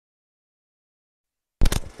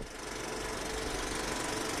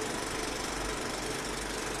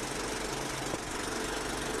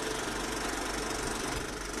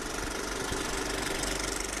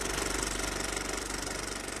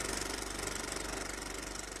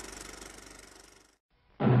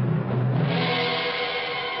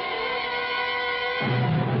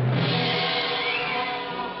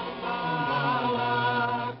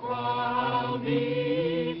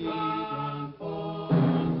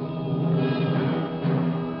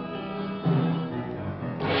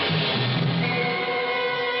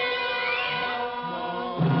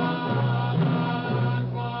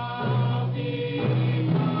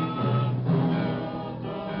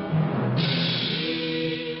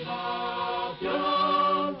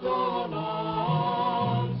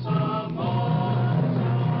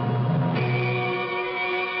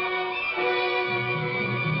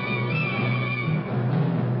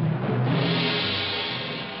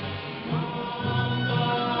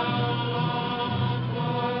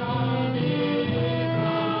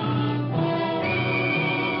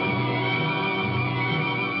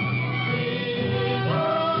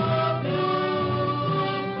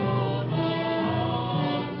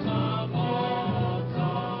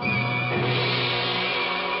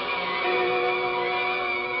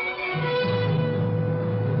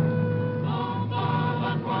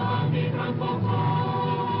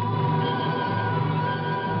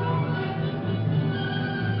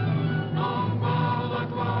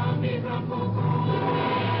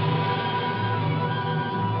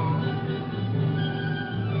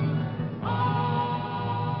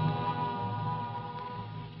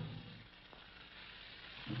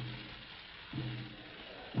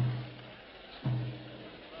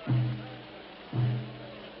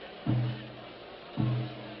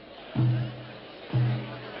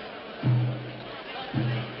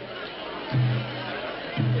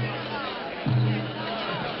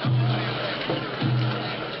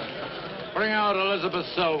Elizabeth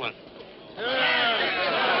Selwyn.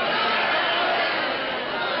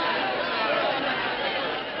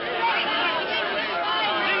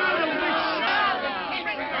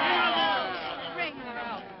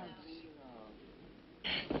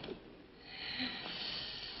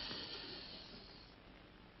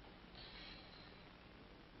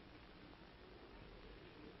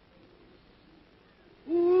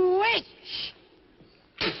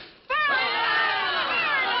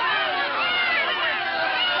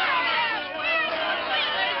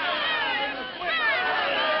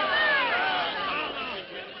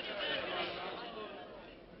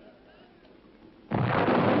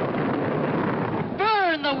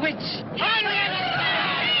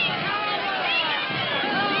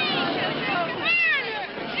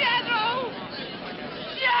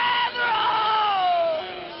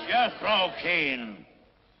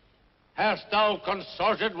 Hast thou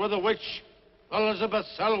consorted with the witch, Elizabeth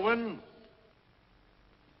Selwyn?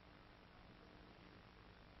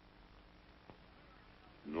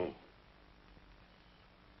 No.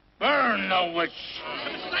 Burn the witch!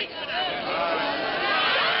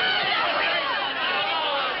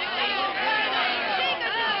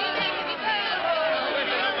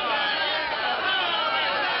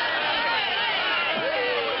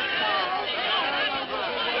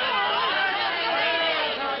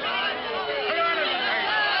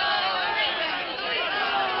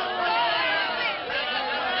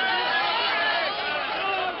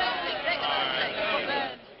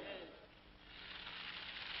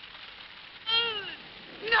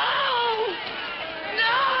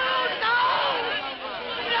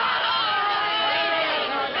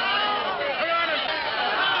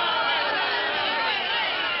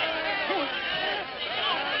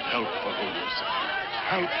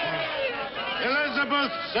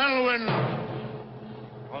 Elizabeth Selwyn,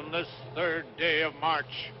 on this 3rd day of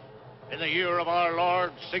March, in the year of our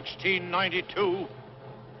Lord, 1692,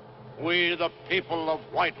 we, the people of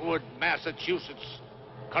Whitewood, Massachusetts,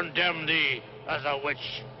 condemn thee as a witch.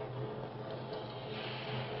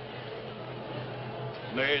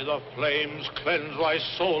 May the flames cleanse thy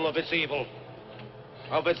soul of its evil,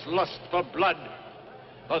 of its lust for blood,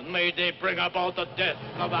 but may they bring about the death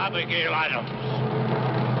of Abigail Adams.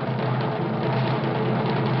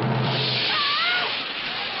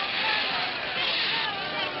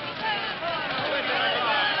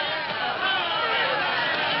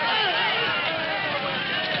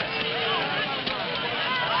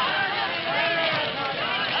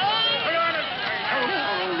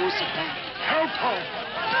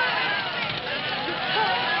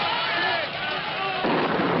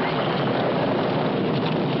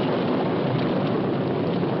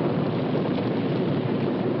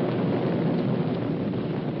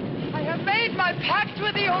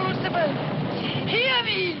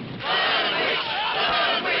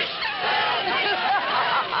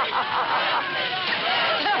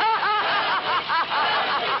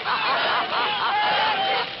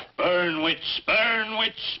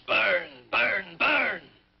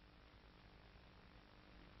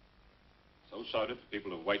 Shouted the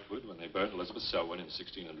people of Whitewood when they burned Elizabeth Selwyn in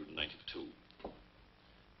 1692.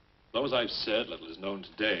 Though, as I've said, little is known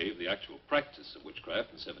today of the actual practice of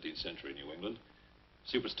witchcraft in 17th century New England,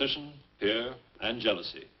 superstition, fear, and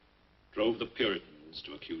jealousy drove the Puritans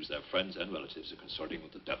to accuse their friends and relatives of consorting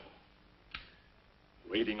with the devil.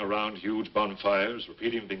 Raiding around huge bonfires,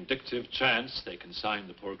 repeating vindictive chants, they consigned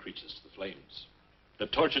the poor creatures to the flames. The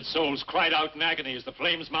tortured souls cried out in agony as the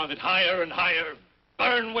flames mounted higher and higher.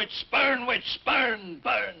 Burn, witch, burn, witch, burn,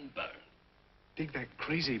 burn, burn. Dig that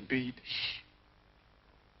crazy beat. Shh.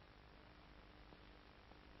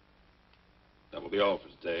 That will be all for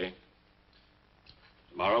today.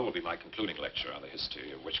 Tomorrow will be my concluding lecture on the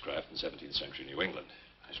history of witchcraft in 17th century New England.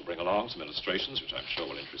 I shall bring along some illustrations which I'm sure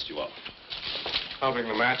will interest you all. I'll bring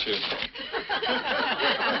the matches.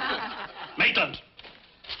 Maitland!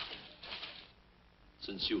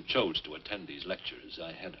 Since you chose to attend these lectures,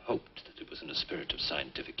 I had hoped that it was in a spirit of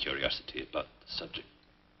scientific curiosity about the subject.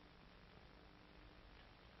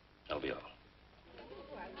 That'll be all.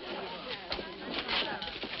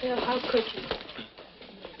 Bill, how could you?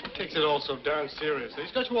 He takes it all so darn seriously.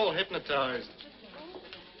 He's got you all hypnotized.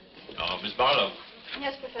 Oh, Miss Barlow.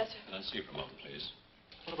 Yes, Professor. Can I see you for a moment, please?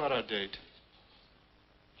 What about our date?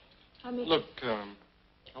 Look,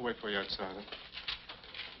 I'll wait for you outside. Huh?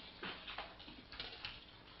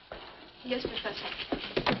 Yes, Professor.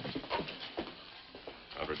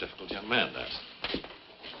 Rather a difficult young man, that.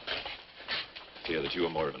 I fear that you are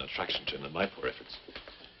more of an attraction to him than my poor efforts.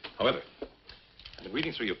 However, I've been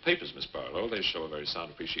reading through your papers, Miss Barlow. They show a very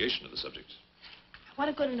sound appreciation of the subject. I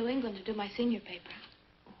want to go to New England to do my senior paper.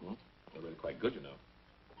 Mm-hmm. They're really quite good, you know.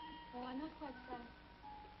 Well, I'm not quite sad.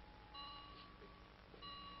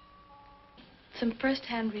 Some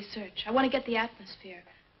first-hand research. I want to get the atmosphere.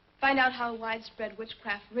 Find out how widespread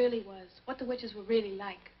witchcraft really was. What the witches were really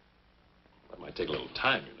like. That might take a little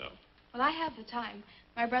time, you know. Well, I have the time.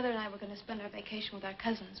 My brother and I were going to spend our vacation with our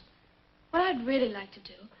cousins. What I'd really like to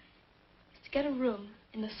do is to get a room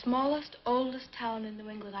in the smallest, oldest town in New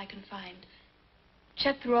England I can find.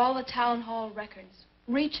 Check through all the town hall records.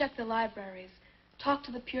 Recheck the libraries. Talk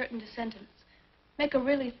to the Puritan descendants. Make a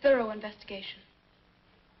really thorough investigation.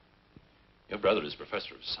 Your brother is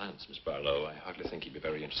professor of science, Miss Barlow. I hardly think he'd be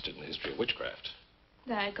very interested in the history of witchcraft.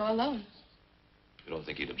 Then I'd go alone. You don't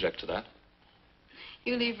think he'd object to that?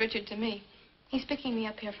 You leave Richard to me. He's picking me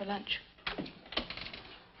up here for lunch.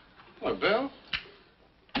 Hello, Bill.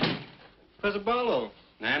 Professor Barlow.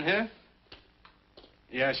 Nan here?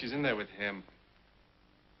 Yeah, she's in there with him.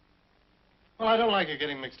 Well, I don't like her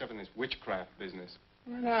getting mixed up in this witchcraft business.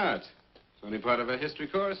 Why not? It's only part of a history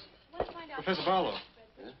course. Professor Barlow.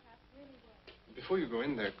 Yeah? Before you go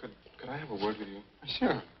in there, could I have a word with you?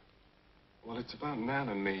 Sure. Well, it's about Nan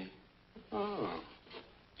and me. Oh.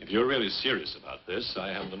 If you're really serious about this, I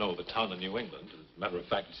happen to know of a town in New England. As a matter of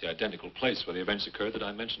fact, it's the identical place where the events occurred that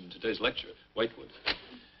I mentioned in today's lecture, Whitewood.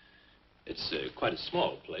 It's quite a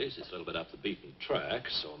small place. It's a little bit off the beaten track,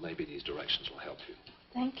 so maybe these directions will help you.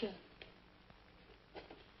 Thank you.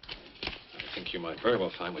 I think you might very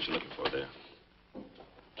well find what you're looking for there.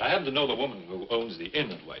 I happen to know the woman who owns the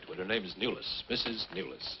inn at Whitewood. Her name is Newlis, Mrs.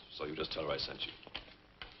 Newlis. So you just tell her I sent you.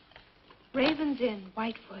 Raven's Inn,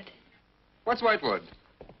 Whitewood. What's Whitewood?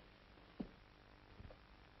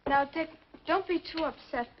 Now, Dick, don't be too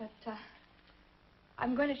upset, but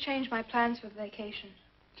I'm going to change my plans for the vacation.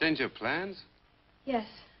 Change your plans? Yes.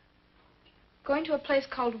 Going to a place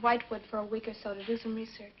called Whitewood for a week or so to do some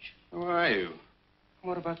research. Who are you?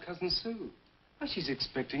 What about Cousin Sue? Well, she's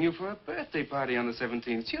expecting you for a birthday party on the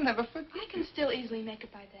 17th. She'll never forget. I can still easily make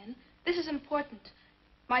it by then. This is important.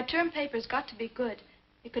 My term paper's got to be good.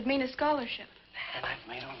 It could mean a scholarship. And I've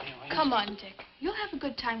made only arrangements. Come on, Dick. You'll have a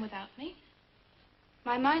good time without me.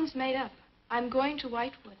 My mind's made up. I'm going to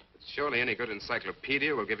Whitewood. Surely any good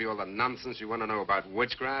encyclopedia will give you all the nonsense you want to know about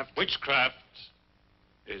witchcraft. Witchcraft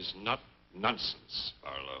is not nonsense,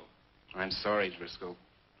 Barlow. I'm sorry, Driscoll.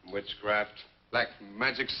 Witchcraft, black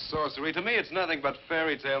magic, sorcery. To me, it's nothing but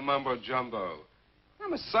fairy tale mumbo-jumbo.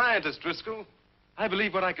 I'm a scientist, Driscoll. I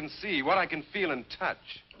believe what I can see, what I can feel and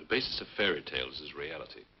touch. The basis of fairy tales is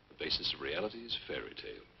reality. The basis of reality is fairy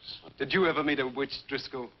tales. Did you ever meet a witch,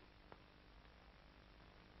 Driscoll?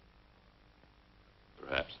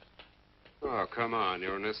 Perhaps. Oh, come on.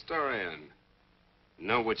 You're an historian.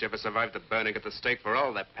 No witch ever survived the burning at the stake for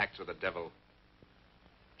all their pacts with the devil.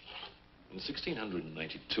 In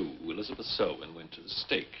 1692, Elizabeth Selwyn went to the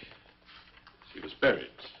stake. She was buried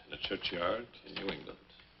in a churchyard in New England.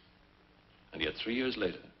 And yet 3 years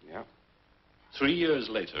later... Yeah? 3 years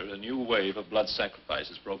later, a new wave of blood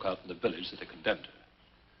sacrifices broke out in the village that had condemned her.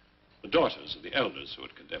 The daughters of the elders who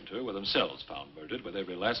had condemned her were themselves found murdered with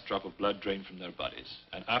every last drop of blood drained from their bodies.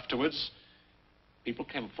 And afterwards, people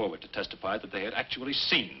came forward to testify that they had actually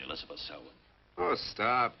seen Elizabeth Selwyn. Oh,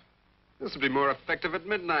 stop. This would be more effective at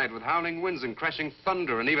midnight with howling winds and crashing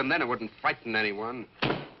thunder, and even then it wouldn't frighten anyone.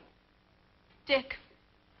 Dick,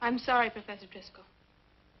 I'm sorry, Professor Driscoll.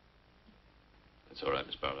 That's all right,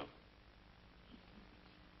 Miss Barlow.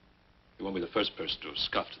 You won't be the first person to have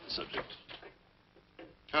scoffed at the subject.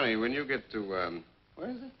 Honey, when you get to, where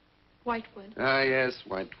is it? Whitewood. Ah, yes,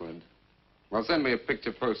 Whitewood. Well, send me a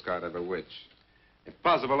picture postcard of a witch. If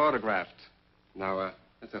possible, autographed. Now,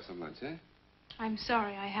 let's have some lunch, eh? I'm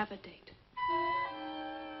sorry, I have a date.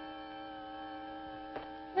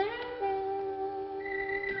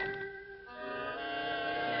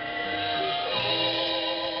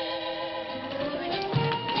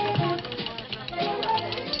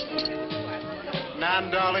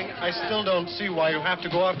 Nan, darling, I still don't see why you have to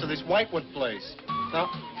go off to this Whitewood place. Now,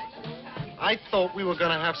 I thought we were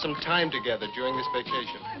going to have some time together during this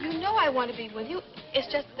vacation. You know I want to be with you.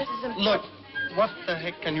 It's just this is important. Look, what the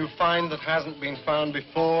heck can you find that hasn't been found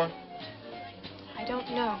before? I don't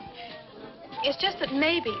know. It's just that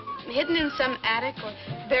maybe, hidden in some attic or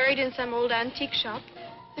buried in some old antique shop,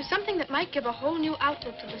 there's something that might give a whole new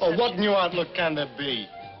outlook to the subject. What new outlook can there be?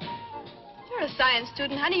 You're a science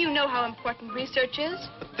student, honey. You know how important research is.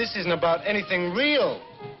 But this isn't about anything real.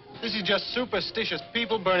 This is just superstitious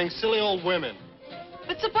people burning silly old women.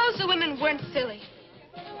 But suppose the women weren't silly.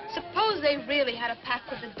 Suppose they really had a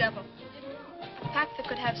pact with the devil. A pact that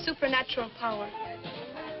could have supernatural power.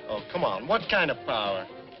 Oh, come on. What kind of power?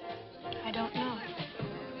 I don't know.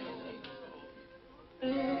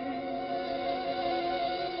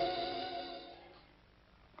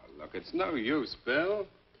 it's no use, Bill.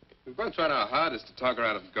 We've both tried our hardest to talk her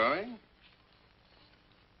out of going.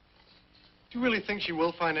 Do you really think she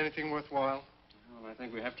will find anything worthwhile? Well, I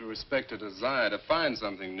think we have to respect her desire to find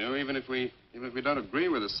something new, even if we don't agree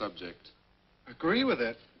with the subject. Agree with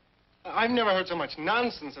it? I've never heard so much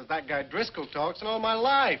nonsense as that guy Driscoll talks in all my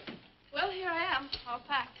life. Well, here I am, all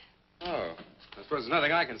packed. Oh, I suppose there's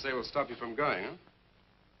nothing I can say will stop you from going, huh?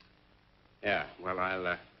 Yeah, well,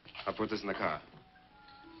 I'll put this in the car.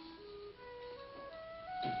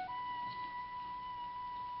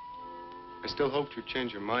 I still hoped you'd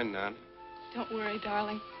change your mind, Nan. Don't worry,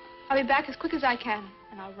 darling. I'll be back as quick as I can,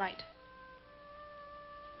 and I'll write.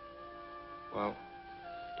 Well,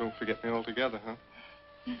 don't forget me altogether, huh?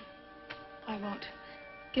 I won't.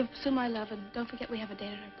 Give Sue my love, and don't forget we have a date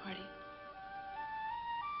at her party.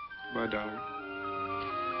 Bye, darling.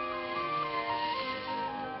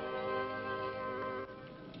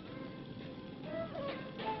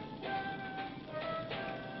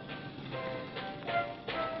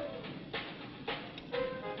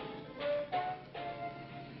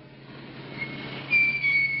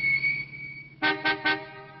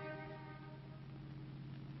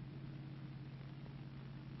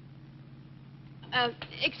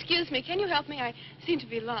 Excuse me, can you help me? I seem to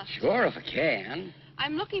be lost. Sure, if I can.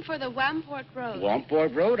 I'm looking for the Wamport Road.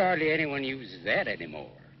 Wamport Road, hardly anyone uses that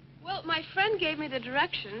anymore. Well, my friend gave me the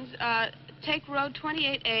directions. Take Road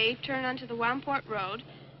 28A, turn onto the Wamport Road,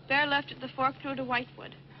 bear left at the fork through to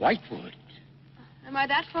Whitewood. Whitewood? Am I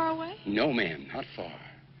that far away? No, ma'am, not far.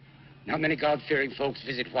 Not many God-fearing folks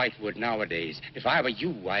visit Whitewood nowadays. If I were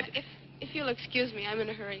you, I'd... If you'll excuse me, I'm in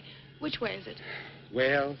a hurry. Which way is it?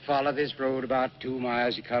 Well, follow this road about 2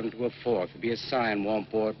 miles. You come to a fork. There'll be a sign,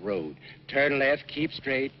 Wamport Road. Turn left, keep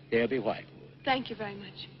straight. There'll be Whitewood. Thank you very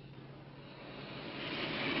much.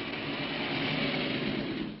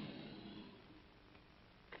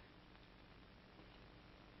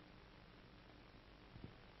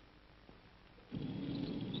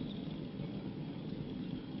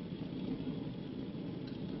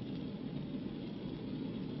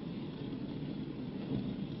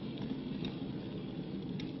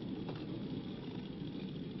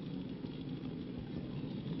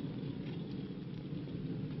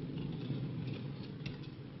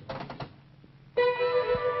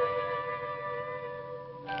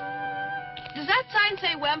 Does that sign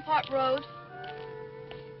say Wamport Road?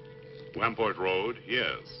 Wamport Road,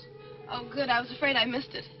 yes. Oh, good. I was afraid I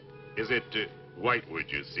missed it. Is it Whitewood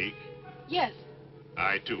you seek? Yes.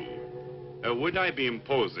 I, too. Would I be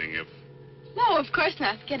imposing if... No, of course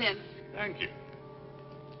not. Get in. Thank you.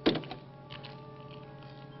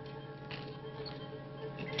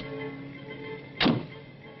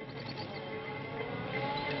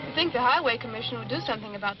 I think the Highway Commission would do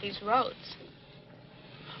something about these roads.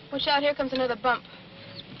 Watch out, here comes another bump.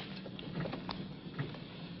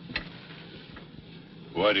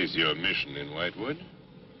 What is your mission in Whitewood?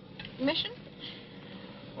 Mission?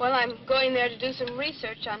 Well, I'm going there to do some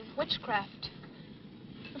research on witchcraft.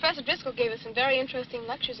 Professor Driscoll gave us some very interesting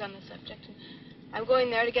lectures on the subject, and I'm going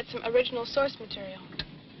there to get some original source material.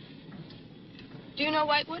 Do you know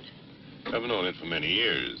Whitewood? I've known it for many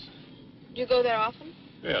years. Do you go there often?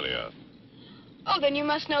 Fairly often. Oh, then you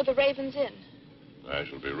must know the Raven's Inn. I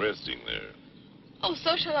shall be resting there. Oh,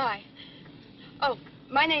 so shall I. Oh,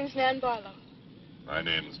 my name's Nan Barlow. My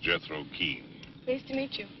name's Jethro Keene. Pleased to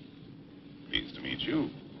meet you. Pleased to meet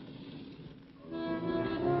you.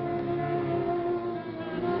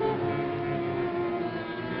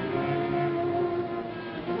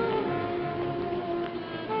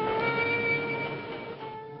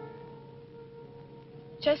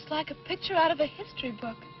 Just like a picture out of a history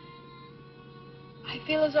book. I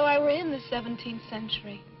feel as though I were in the 17th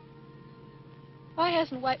century. Why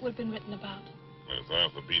hasn't Whitewood been written about? It's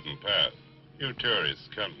off the beaten path. Few tourists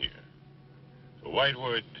come here. For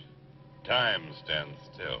Whitewood, time stands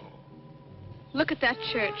still. Look at that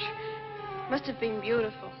church. Must have been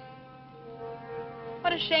beautiful.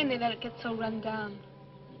 What a shame they let it get so run down.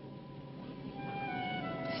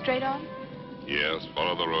 Straight on? Yes,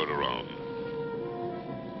 follow the road around.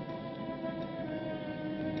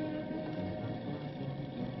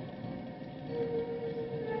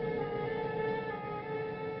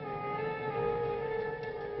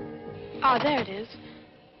 Ah, there it is.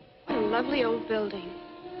 What a lovely old building.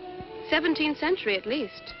 17th century at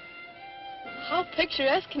least. How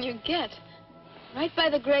picturesque can you get? Right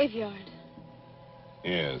by the graveyard.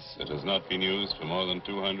 Yes, it has not been used for more than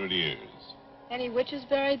 200 years. Any witches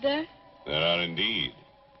buried there? There are indeed.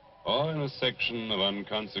 All in a section of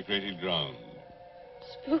unconsecrated ground.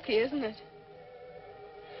 Spooky, isn't it?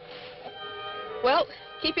 Well,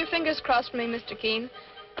 keep your fingers crossed for me, Mr. Keene.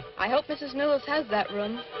 I hope Mrs. Newlis has that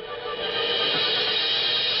room.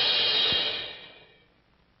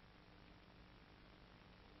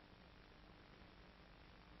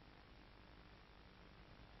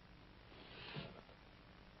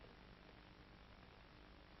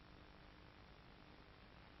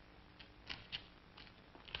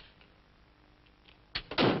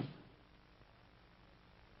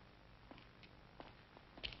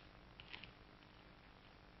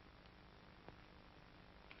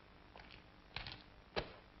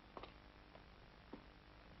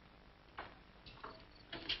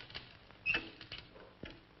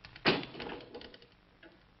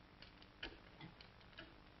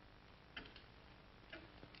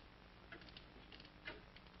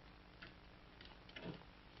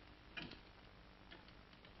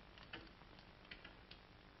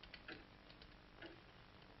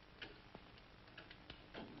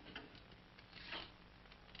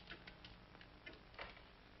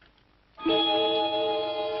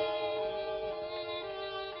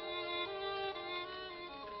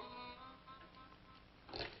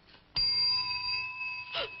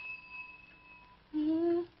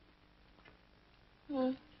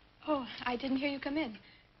 Oh, I didn't hear you come in.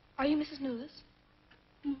 Are you Mrs. Newlis?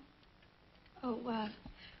 Oh,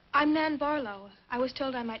 I'm Nan Barlow. I was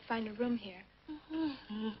told I might find a room here.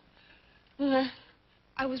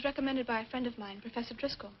 I was recommended by a friend of mine, Professor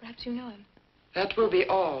Driscoll. Perhaps you know him. That will be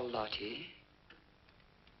all, Lottie.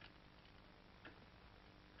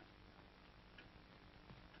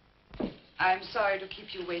 I'm sorry to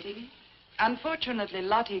keep you waiting. Unfortunately,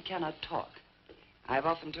 Lottie cannot talk. I've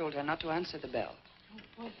often told her not to answer the bell. Oh,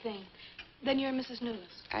 poor thing. Then you're Mrs.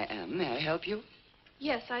 Newlis. I am. May I help you?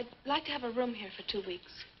 Yes, I'd like to have a room here for 2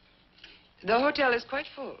 weeks. The hotel is quite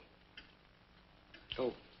full.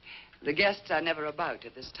 Oh, the guests are never about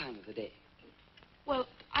at this time of the day. Well,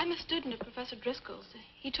 I'm a student of Professor Driscoll's.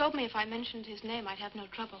 He told me if I mentioned his name, I'd have no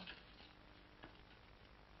trouble.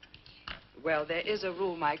 Well, there is a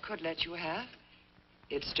room I could let you have.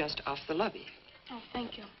 It's just off the lobby. Oh,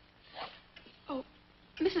 thank you. Oh,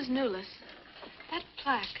 Mrs. Newlis, that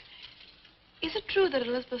plaque. Is it true that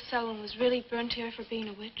Elizabeth Selwyn was really burnt here for being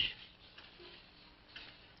a witch?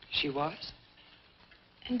 She was?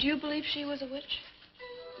 And do you believe she was a witch?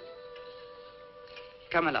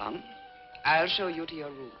 Come along. I'll show you to your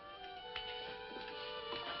room.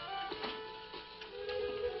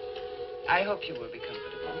 I hope you will be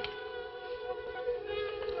comfortable.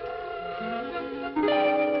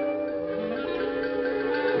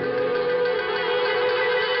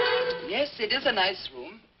 Yes, it is a nice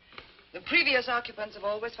room. The previous occupants have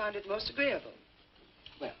always found it most agreeable.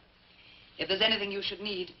 Well, if there's anything you should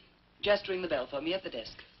need, just ring the bell for me at the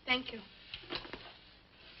desk. Thank you.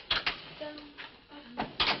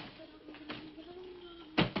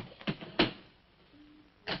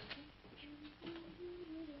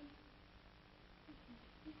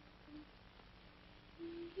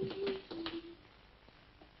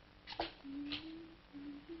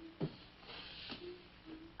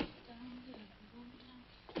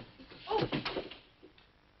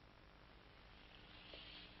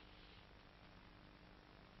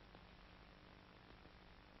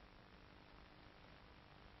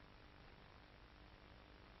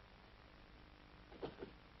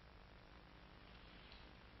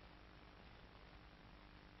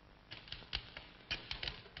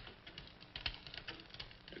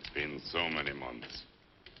 It's been so many months.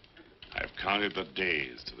 I've counted the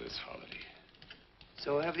days to this holiday.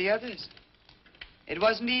 So have the others. It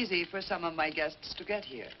wasn't easy for some of my guests to get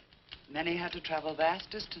here. Many had to travel vast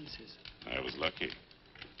distances. I was lucky.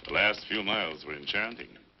 The last few miles were enchanting.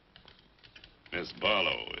 Miss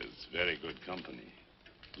Barlow is very good company.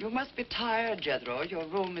 You must be tired, Jethro. Your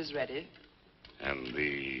room is ready. And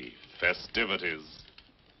the festivities.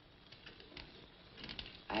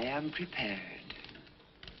 I am prepared.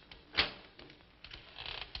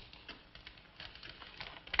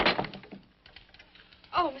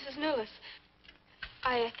 Oh, Mrs. Newlis.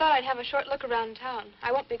 I thought I'd have a short look around town.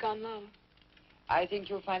 I won't be gone long. I think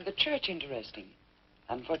you'll find the church interesting.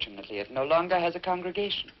 Unfortunately, it no longer has a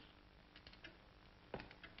congregation.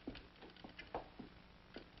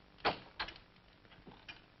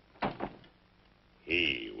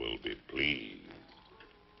 He will be pleased.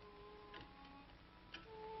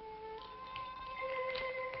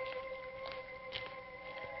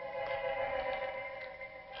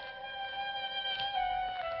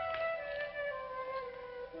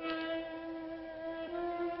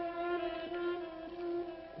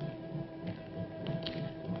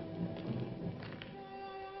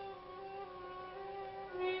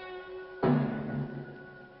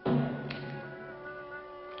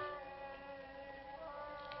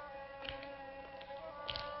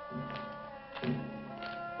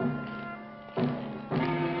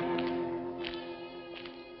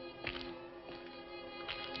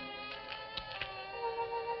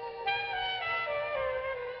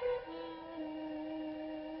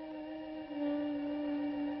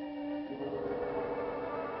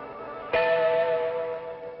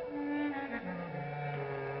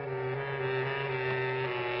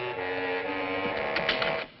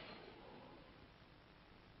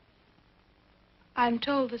 I'm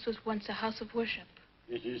told this was once a house of worship.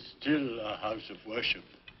 It is still a house of worship.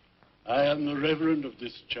 I am the reverend of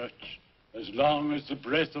this church. As long as the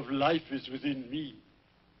breath of life is within me,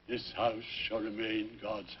 this house shall remain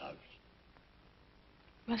God's house.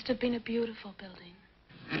 Must have been a beautiful building.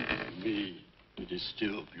 To me, it is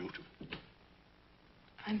still beautiful.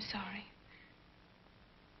 I'm sorry.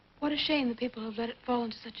 What a shame the people have let it fall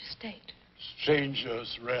into such a state.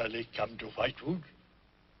 Strangers rarely come to Whitewood.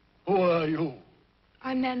 Who are you?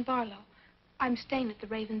 I'm Nan Barlow. I'm staying at the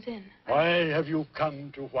Raven's Inn. Why have you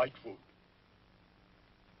come to Whitewood?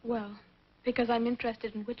 Well, because I'm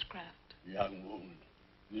interested in witchcraft. Young woman,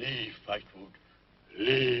 leave Whitewood.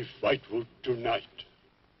 Leave Whitewood tonight.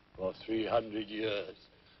 For 300 years,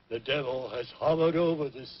 the devil has hovered over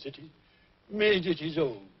this city, made it his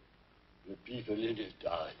own. The people in it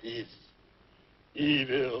are his.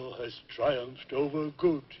 Evil has triumphed over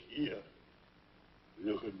good here.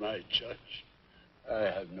 Look at my church. I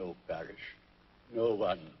have no parish. No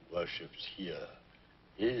one worships here.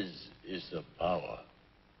 His is the power.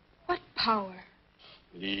 What power?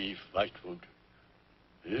 Leave Whitewood.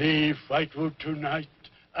 Leave Whitewood tonight.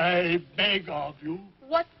 I beg of you.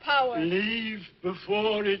 What power? Leave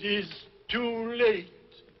before it is too late.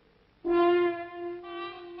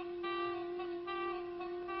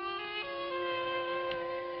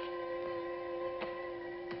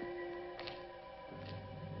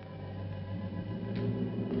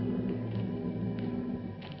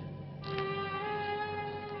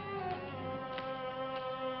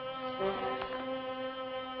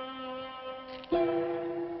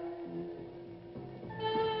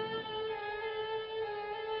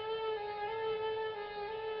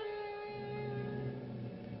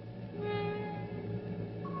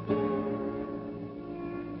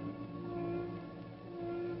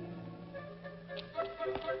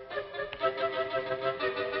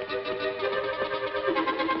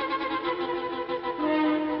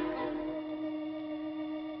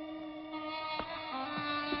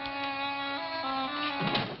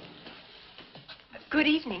 Good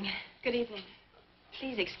evening. Good evening.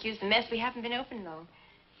 Please excuse the mess. We haven't been open long.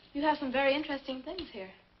 You have some very interesting things here.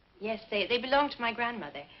 Yes, they belong to my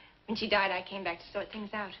grandmother. When she died, I came back to sort things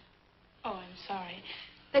out. Oh, I'm sorry.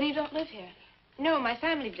 Then you don't live here? No, my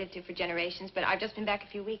family've lived here for generations, but I've just been back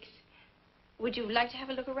a few weeks. Would you like to have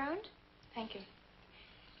a look around? Thank you.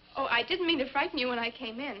 Oh, I didn't mean to frighten you when I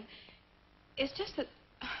came in. It's just that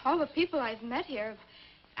all the people I've met here have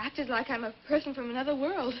acted like I'm a person from another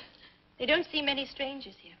world. They don't see many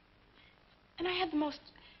strangers here. And I had the most,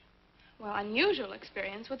 well, unusual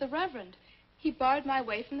experience with the Reverend. He barred my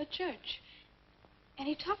way from the church. And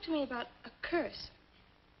he talked to me about a curse.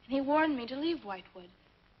 And he warned me to leave Whitewood.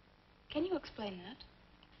 Can you explain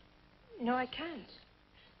that? No, I can't.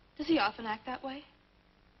 Does he often act that way?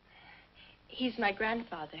 He's my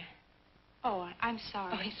grandfather. Oh, I'm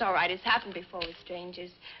sorry. Oh, it's all right. It's happened before with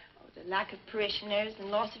strangers. Oh, the lack of parishioners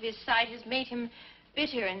and loss of his sight has made him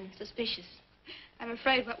bitter and suspicious. I'm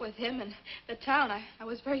afraid what with him and the town, I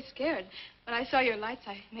was very scared. When I saw your lights,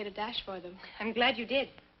 I made a dash for them. I'm glad you did.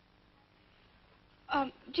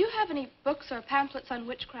 Do you have any books or pamphlets on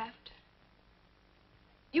witchcraft?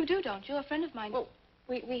 You do, don't you? A friend of mine... Well,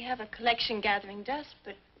 we have a collection gathering dust,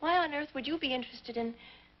 but why on earth would you be interested in...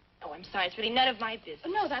 Oh, I'm sorry. It's really none of my business.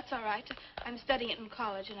 No, that's all right. I'm studying it in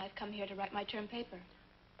college, and I've come here to write my term paper.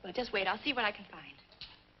 Well, just wait. I'll see what I can find.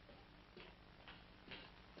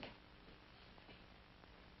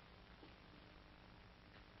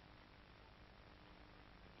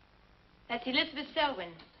 That's Elizabeth Selwyn,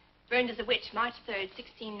 burned as a witch, March 3rd,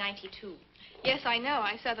 1692. Yes, I know.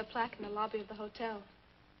 I saw the plaque in the lobby of the hotel.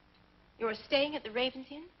 You're staying at the Raven's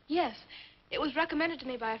Inn? Yes. It was recommended to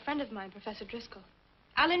me by a friend of mine, Professor Driscoll.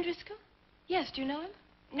 Alan Driscoll? Yes, do you know him?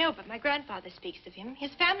 No, but my grandfather speaks of him.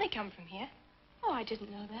 His family come from here. Oh, I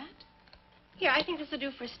didn't know that. Here, I think this will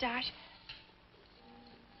do for a start.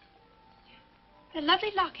 A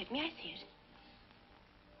lovely locket. May I see it?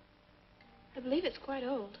 I believe it's quite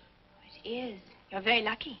old. It is. You're very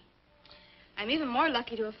lucky. I'm even more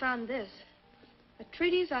lucky to have found this. A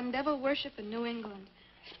treatise on devil worship in New England.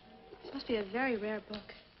 This must be a very rare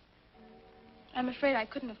book. I'm afraid I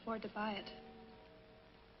couldn't afford to buy it.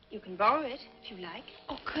 You can borrow it, if you like.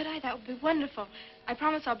 Oh, could I? That would be wonderful. I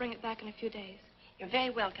promise I'll bring it back in a few days. You're very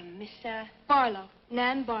welcome, Miss, Barlow.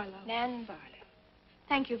 Nan Barlow. Nan Barlow.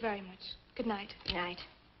 Thank you very much. Good night. Good night.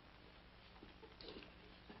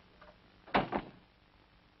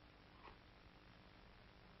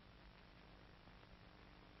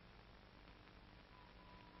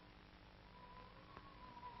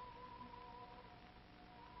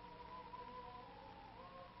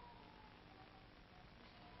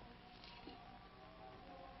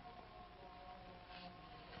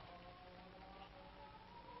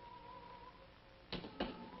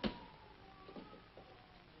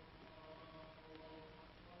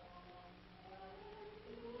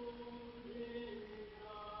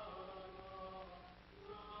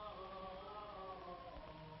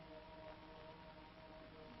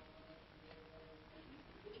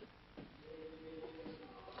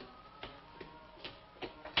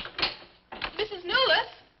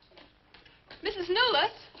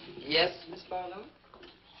 Barlow?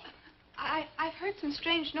 I've heard some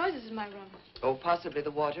strange noises in my room. Oh, possibly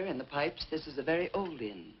the water in the pipes. This is a very old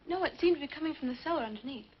inn. No, it seemed to be coming from the cellar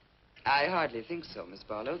underneath. I hardly think so, Miss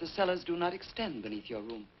Barlow. The cellars do not extend beneath your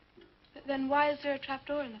room. Then why is there a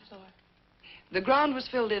trapdoor in the floor? The ground was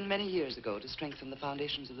filled in many years ago to strengthen the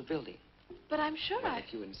foundations of the building. But I'm sure Well,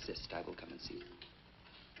 if you insist, I will come and see you.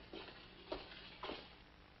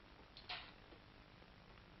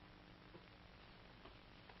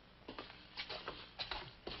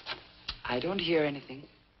 I don't hear anything.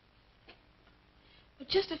 But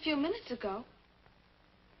just a few minutes ago.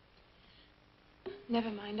 Never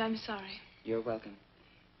mind, I'm sorry. You're welcome.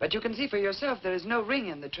 But you can see for yourself there is no ring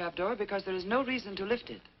in the trapdoor because there is no reason to lift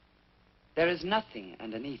it. There is nothing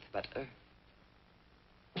underneath but earth.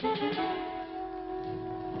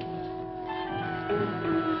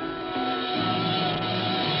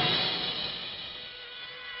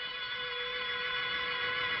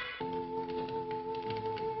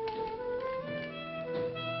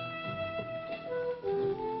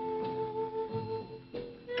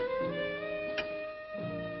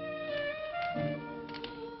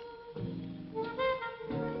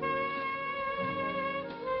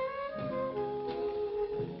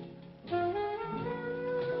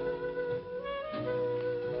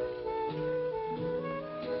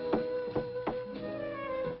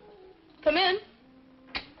 Come in.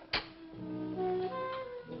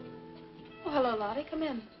 Oh, hello, Lottie. Come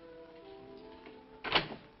in.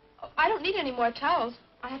 Oh, I don't need any more towels.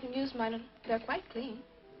 I haven't used mine, and they're quite clean.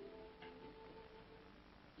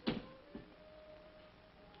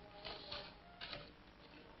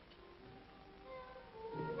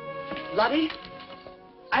 Lottie,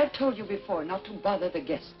 I've told you before not to bother the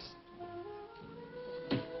guests.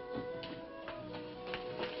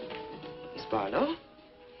 Miss Barlow,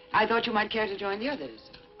 I thought you might care to join the others.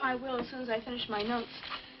 I will as soon as I finish my notes.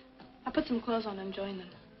 I'll put some clothes on and join them.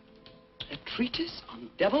 A treatise on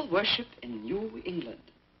devil worship in New England.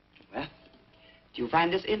 Well, do you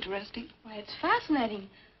find this interesting? Why, it's fascinating.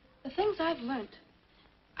 The things I've learned.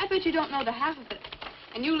 I bet you don't know the half of it.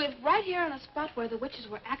 And you live right here on a spot where the witches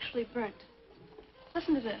were actually burnt.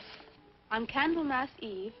 Listen to this. On Candlemas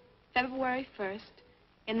Eve, February 1st,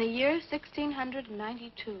 in the year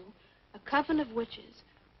 1692, a coven of witches,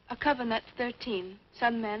 a coven that's 13,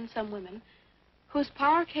 some men, some women, whose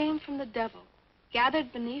power came from the devil,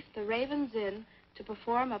 gathered beneath the Raven's Inn to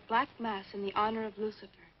perform a black mass in the honor of Lucifer.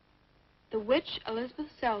 The witch, Elizabeth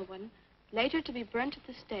Selwyn, later to be burnt at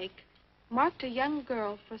the stake, marked a young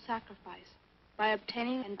girl for sacrifice by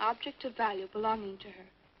obtaining an object of value belonging to her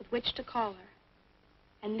with which to call her,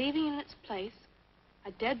 and leaving in its place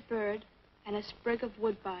a dead bird and a sprig of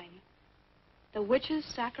woodbine. The witches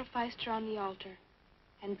sacrificed her on the altar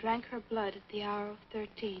and drank her blood at the hour of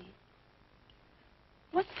 13.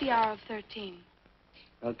 What's the hour of 13?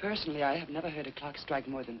 Well, personally, I have never heard a clock strike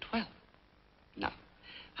more than 12. Now,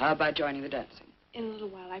 how about joining the dancing? In a little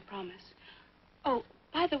while, I promise. Oh,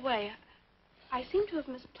 by the way, I seem to have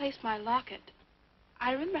misplaced my locket.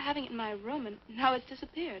 I remember having it in my room, and now it's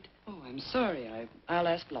disappeared. Oh, I'm sorry. I'll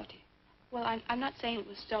ask Lottie. Well, I'm not saying it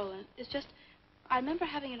was stolen. It's just, I remember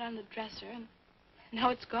having it on the dresser, and now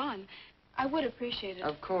it's gone. I would appreciate it.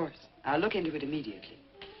 Of course. I'll look into it immediately.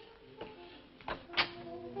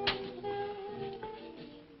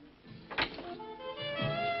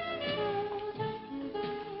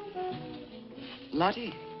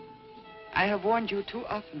 Lottie, I have warned you too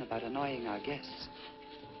often about annoying our guests.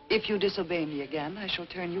 If you disobey me again, I shall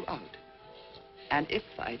turn you out. And if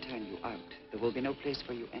I turn you out, there will be no place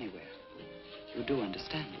for you anywhere. You do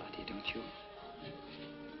understand, Lottie, don't you?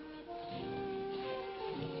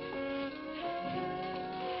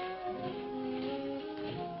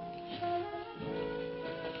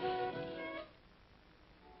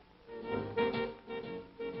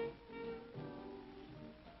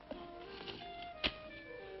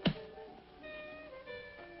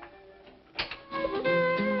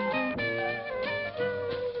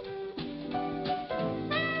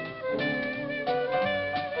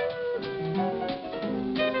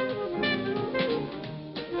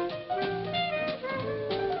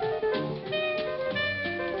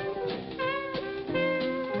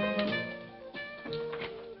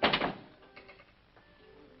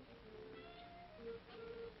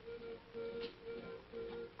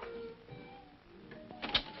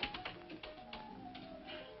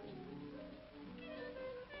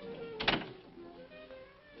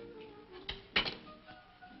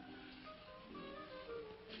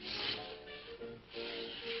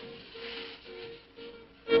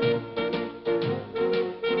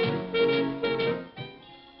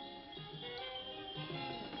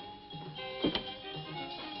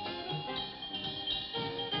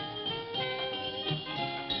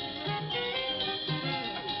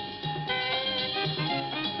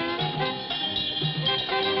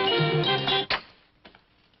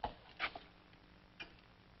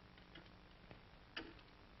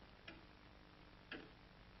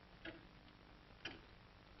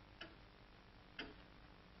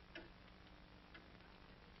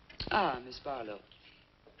 Ah, Miss Barlow.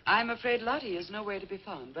 I'm afraid Lottie is nowhere to be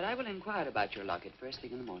found, but I will inquire about your locket first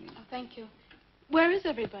thing in the morning. Oh, thank you. Where is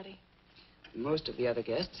everybody? Most of the other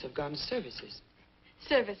guests have gone to services.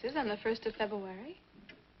 Services on the 1st of February.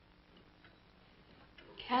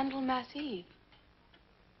 Candlemas Eve.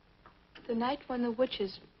 The night when the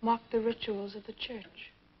witches mocked the rituals of the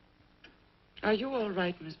church. Are you all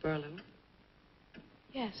right, Miss Barlow?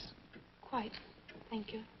 Yes, quite.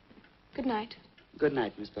 Thank you. Good night. Good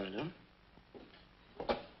night, Miss Barlow.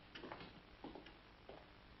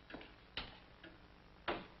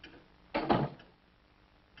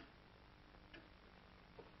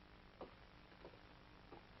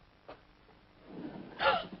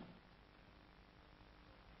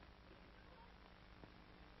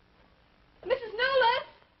 Mrs. Newlis!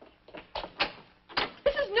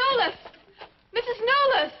 Mrs. Newlis! Mrs.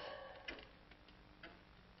 Newlis!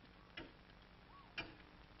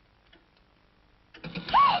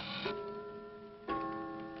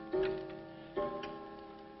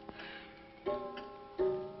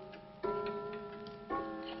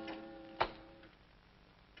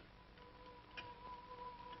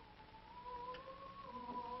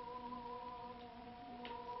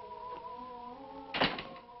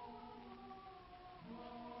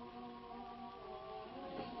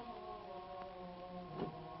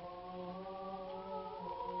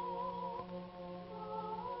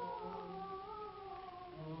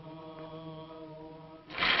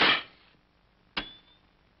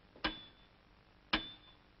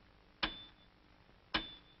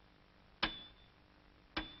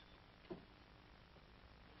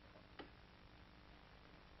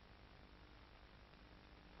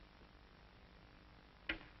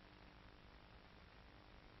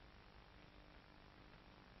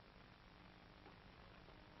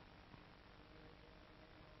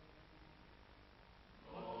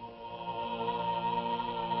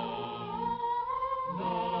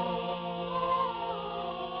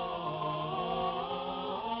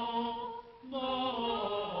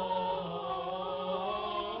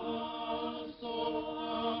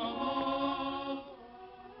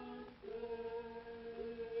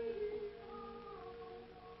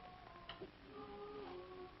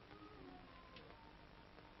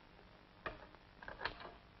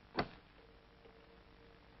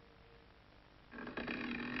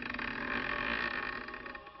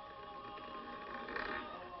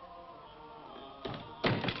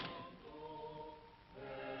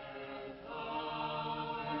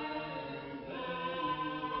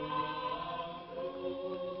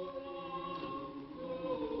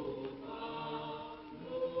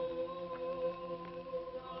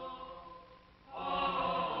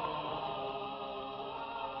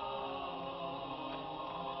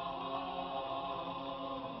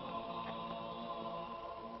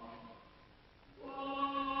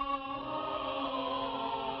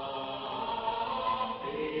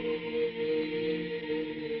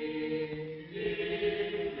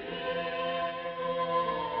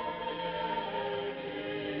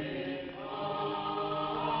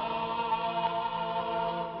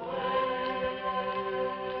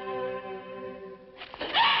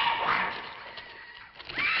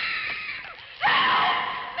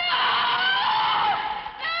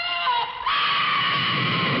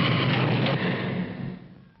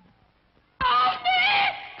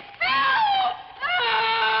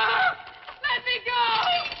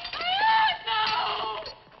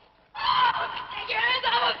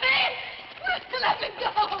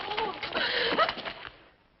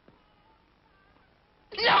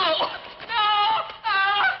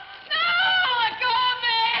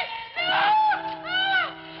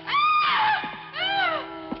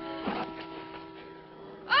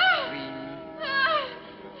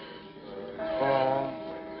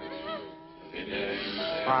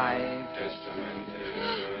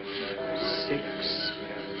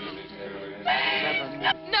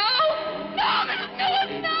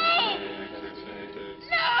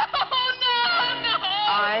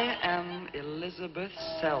 Elizabeth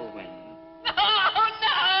Selwyn. No,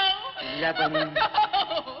 no! 11. No! Let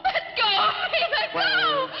go of me! Let 12.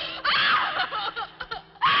 go!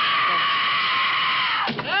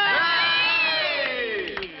 Hey!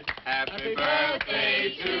 Happy birthday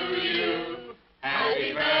to you.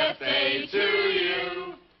 Happy birthday to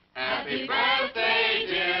you. Happy birthday,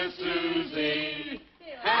 dear Susie.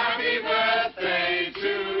 Happy birthday to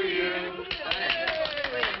you.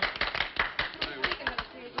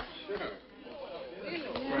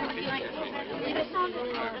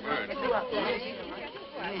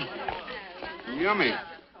 Yummy.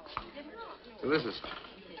 Delicious.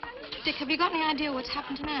 Dick, have you got any idea what's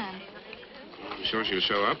happened to Nan? I'm sure she'll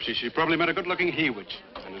show up. She probably met a good-looking he-witch.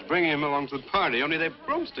 and was bringing him along to the party, only their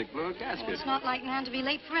broomstick blew a gasket. Well, it's not like Nan to be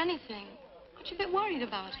late for anything. Aren't you a bit worried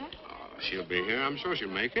about her? Oh, she'll be here. I'm sure she'll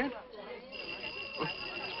make it. Oh,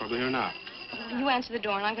 she's probably here now. You answer the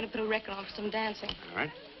door, and I'm going to put a record on for some dancing. All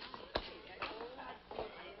right.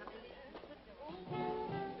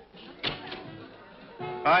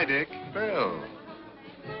 Hi, Dick. Bill.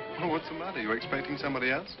 Oh, what's the matter? You expecting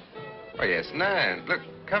somebody else? Oh, yes, Nan. Look,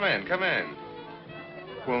 come in, come in.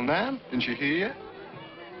 Well, Nan, didn't she hear you?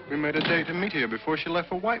 We made a date to meet here before she left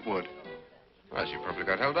for Whitewood. Well, she probably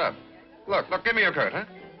got held up. Look, give me your coat, huh?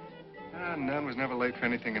 Nan was never late for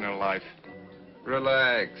anything in her life.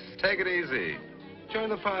 Relax. Take it easy. Join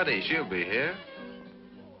the party. She'll be here.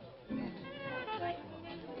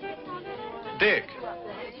 Dick.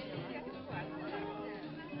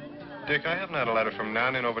 Dick, I haven't had a letter from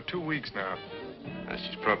Nan in over 2 weeks now.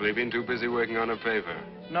 She's probably been too busy working on her paper.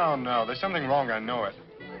 No, there's something wrong, I know it.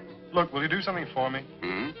 Look, will you do something for me?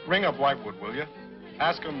 Ring up Whitewood, will you?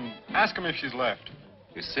 Ask him if she's left.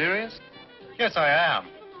 You serious? Yes, I am.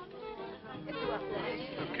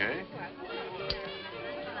 Okay.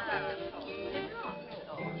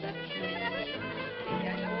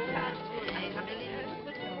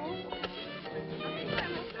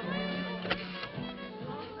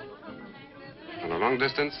 On a long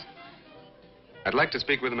distance, I'd like to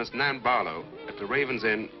speak with Miss Nan Barlow at the Raven's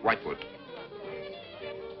Inn, Whitewood.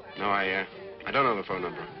 No, I don't know the phone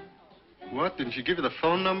number. What? Didn't she give you the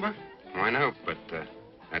phone number? Oh, I know, but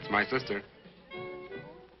that's my sister.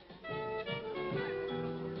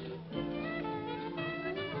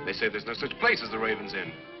 They say there's no such place as the Raven's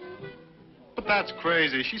Inn. But that's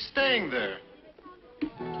crazy. She's staying there.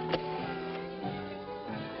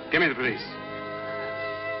 Give me the police.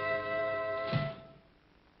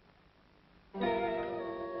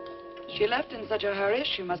 She left in such a hurry,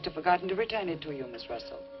 she must have forgotten to return it to you, Miss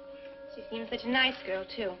Russell. She seems such a nice girl,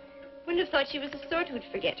 too. Wouldn't have thought she was the sort who'd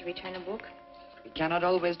forget to return a book. We cannot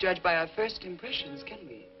always judge by our first impressions, can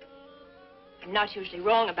we? I'm not usually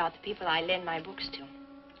wrong about the people I lend my books to.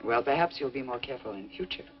 Well, perhaps you'll be more careful in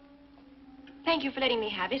future. Thank you for letting me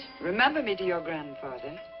have it. Remember me to your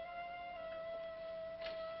grandfather.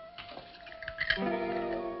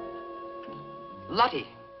 Lottie,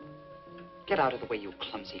 get out of the way, you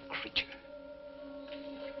clumsy creature.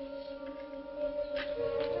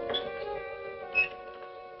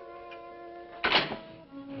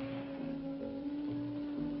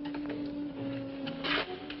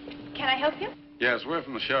 Can I help you? Yes, we're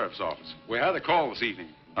from the sheriff's office. We had a call this evening.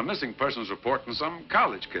 A missing persons report from some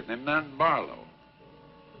college kid named Nan Barlow.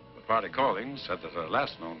 The party calling said that her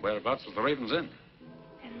last known whereabouts was the Raven's Inn.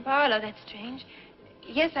 Nan Barlow, that's strange.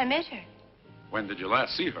 Yes, I met her. When did you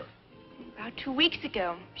last see her? About 2 weeks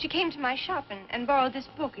ago. She came to my shop and borrowed this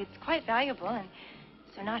book. It's quite valuable, and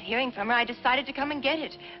so not hearing from her, I decided to come and get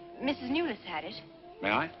it. Mrs. Newlis had it. May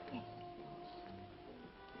I? Yes.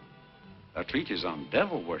 That treatise on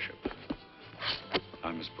devil worship.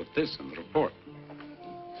 I must put this in the report.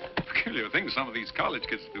 Peculiar things some of these college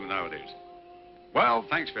kids do nowadays. Well,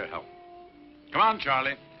 thanks for your help. Come on,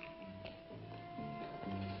 Charlie.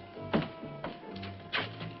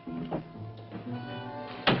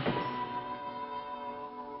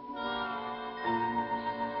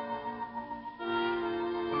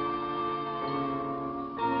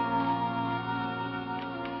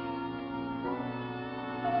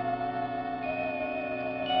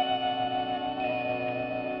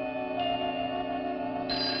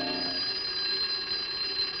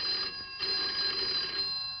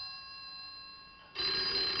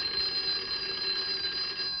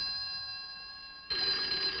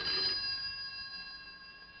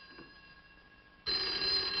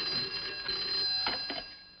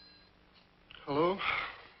 Hello?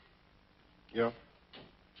 Yeah?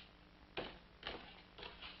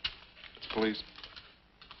 It's police.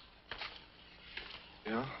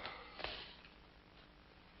 Yeah?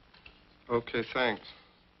 Okay, thanks.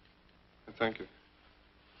 Thank you.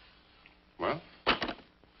 Well?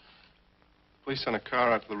 Police sent a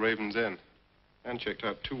car out to the Raven's Inn and checked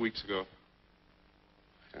out 2 weeks ago.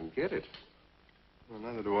 Don't get it. Well,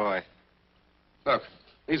 neither do I. Look,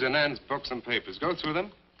 these are Nan's books and papers. Go through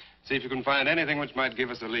them. See if you can find anything which might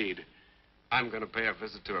give us a lead. I'm going to pay a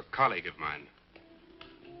visit to a colleague of mine.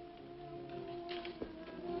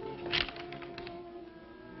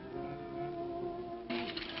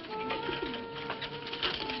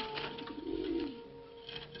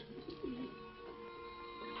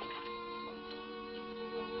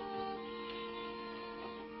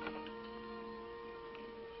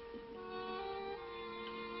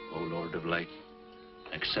 O Lord of Light,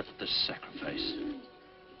 accept this sacrifice.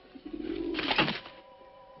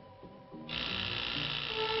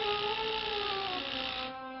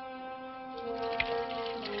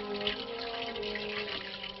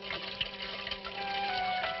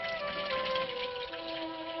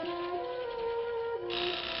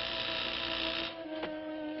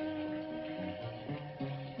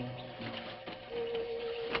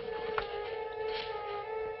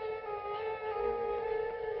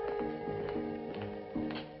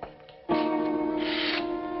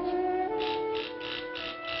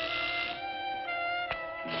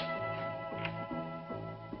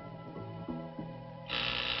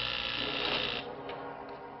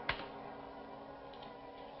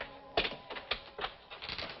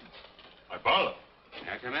 Barlow.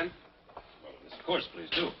 May I come in? Well, yes, of course, please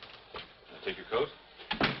do. Can I take your coat?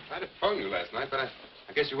 I tried to phone you last night, but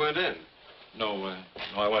I guess you weren't in. No,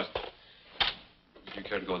 I wasn't. Would you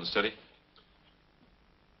care to go in the study?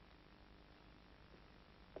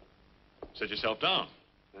 Sit yourself down.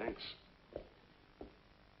 Thanks.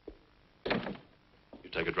 You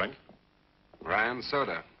take a drink? Ryan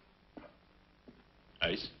soda.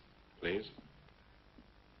 Ice, please.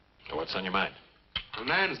 So what's on your mind? Well,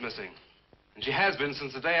 Nan's missing. And she has been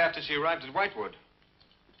since the day after she arrived at Whitewood.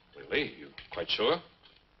 Really? You quite sure?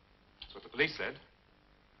 That's what the police said.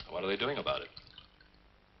 What are they doing about it?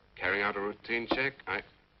 Carrying out a routine check.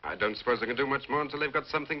 I don't suppose they can do much more until they've got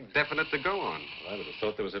something definite to go on. Well, I would have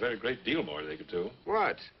thought there was a very great deal more they could do.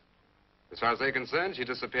 What? As far as they're concerned, she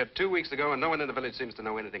disappeared 2 weeks ago, and no one in the village seems to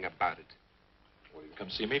know anything about it. What did you come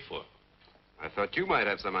see me for? I thought you might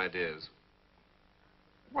have some ideas.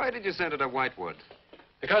 Why did you send her to Whitewood?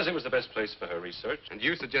 Because it was the best place for her research. And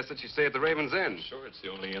you suggested she stay at the Raven's Inn. Sure, it's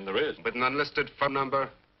the only inn there is. With an unlisted phone number?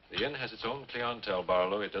 The inn has its own clientele,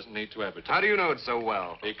 Barlow. It doesn't need to advertise. How do you know it so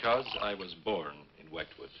well? Because I was born in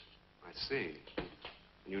Whitewood. I see. And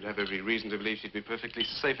you'd have every reason to believe she'd be perfectly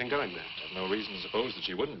safe in going there. I've no reason to suppose that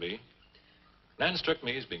she wouldn't be. Nan struck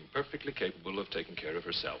me as being perfectly capable of taking care of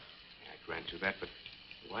herself. I grant you that, but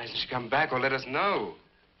why hasn't she come back or let us know?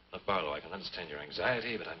 Look, Barlow, I can understand your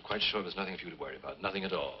anxiety, but I'm quite sure there's nothing for you to worry about. Nothing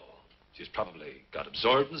at all. She's probably got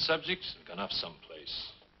absorbed in the subject and gone off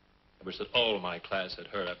someplace. I wish that all my class had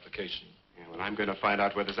her application. Yeah, well, I'm going to find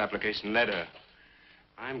out where this application led her.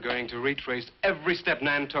 I'm going to retrace every step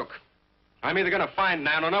Nan took. I'm either going to find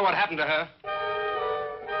Nan or know what happened to her.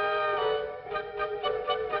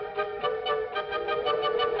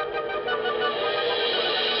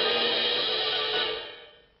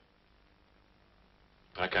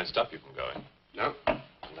 I can't stop you from going. No.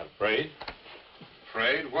 I'm not afraid.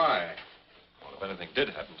 Afraid? Why? Well, if anything did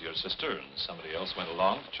happen to your sister and somebody else went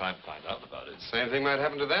along to try and find out about it. Same thing might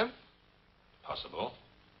happen to them? Possible.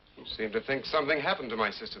 You seem to think something happened to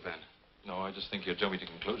my sister then. No, I just think you're jumping to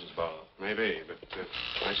conclusions, Barlow. Maybe, but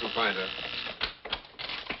I shall find her.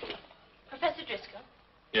 Professor Driscoll,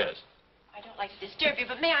 Yes. I don't like to disturb you,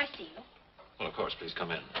 but may I see you? Well, of course, please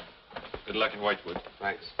come in. Good luck in Whitewood.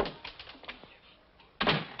 Thanks.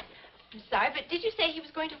 I'm sorry, but did you say he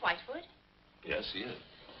was going to Whitewood? Yes, he is.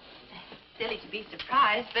 Silly to be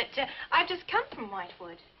surprised, but I've just come from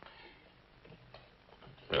Whitewood.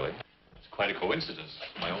 Really? It's quite a coincidence.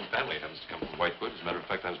 My own family happens to come from Whitewood. As a matter of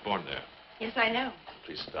fact, I was born there. Yes, I know.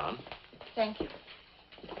 Please sit down. Thank you.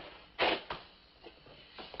 Do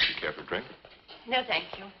you care for a drink? No, thank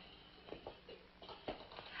you.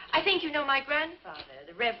 I think you know my grandfather,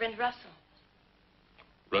 the Reverend Russell.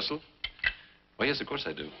 Russell? Why, yes, of course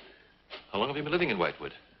I do. How long have you been living in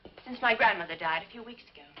Whitewood? Since my grandmother died a few weeks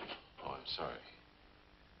ago. Oh, I'm sorry.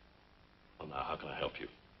 Well, now, how can I help you?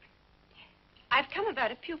 I've come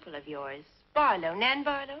about a pupil of yours, Barlow, Nan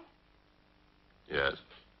Barlow. Yes?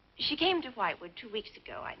 She came to Whitewood 2 weeks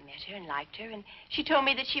ago. I met her and liked her, and she told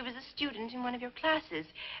me that she was a student in one of your classes,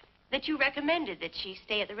 that you recommended that she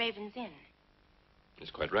stay at the Raven's Inn.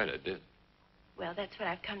 That's quite right, I did. Well, that's what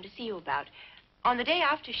I've come to see you about. On the day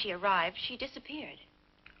after she arrived, she disappeared.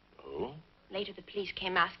 Oh? Later, the police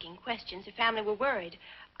came asking questions. Her family were worried.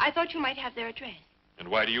 I thought you might have their address. And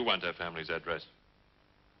why do you want her family's address?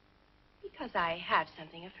 Because I have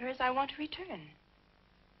something of hers I want to return.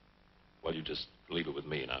 Well, you just leave it with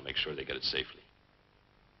me, and I'll make sure they get it safely.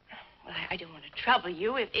 Well, I don't want to trouble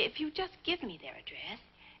you if you just give me their address.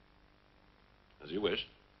 As you wish.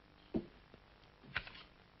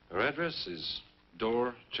 Her address is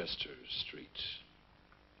Dorchester Street,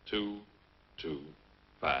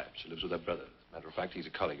 225. She lives with her brother. As a matter of fact, he's a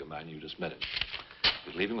colleague of mine. You just met him. He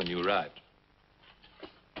was leaving when you arrived.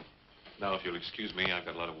 Now, if you'll excuse me, I've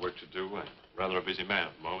got a lot of work to do. I'm rather a busy man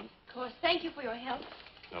at the moment. Of course. Thank you for your help.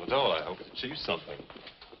 Not at all. I hope it achieves something.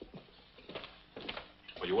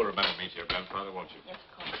 Well, you will remember me to your grandfather, won't you? Yes,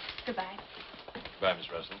 of course. Goodbye. Goodbye,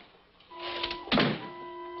 Miss Russell.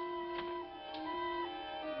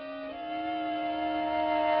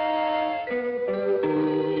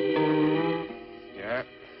 Yeah,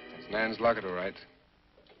 that's Nan's locket, all right.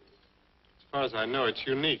 As far as I know, it's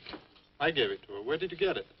unique. I gave it to her. Where did you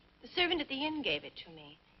get it? The servant at the inn gave it to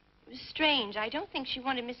me. It was strange. I don't think she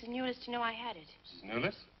wanted Mrs. Newlis to know I had it. Mrs.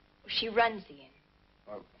 Newlis? She runs the inn.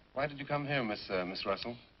 Well, why did you come here, Miss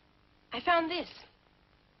Russell? I found this.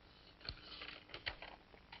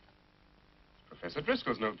 Professor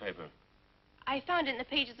Driscoll's notepaper. I found it in the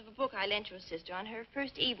pages of a book I lent your sister on her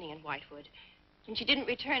first evening in Whitewood. When she didn't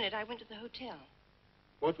return it, I went to the hotel.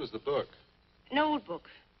 What was the book? An old book.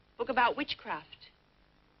 Book about witchcraft.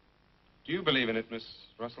 Do Do you believe in it, Miss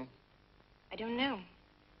Russell? I don't know.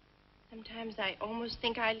 Sometimes I almost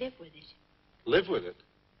think I live with it. Live with it?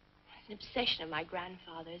 It's an obsession of my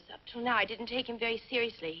grandfather's. Up till now, I didn't take him very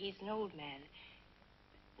seriously. He's an old man.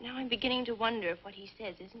 Now I'm beginning to wonder if what he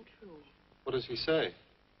says isn't true. What does he say?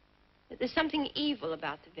 That there's something evil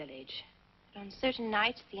about the village. That on certain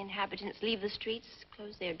nights, the inhabitants leave the streets,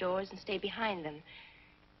 close their doors, and stay behind them.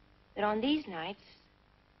 That on these nights,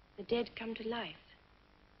 the dead come to life.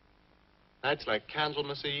 Nights like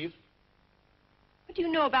Candlemas Eve? What do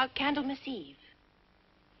you know about Candlemas Eve?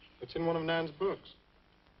 It's in one of Nan's books.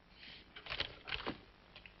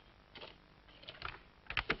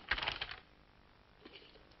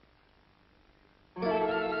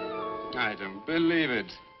 I don't believe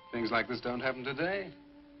it. Things like this don't happen today.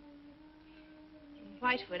 In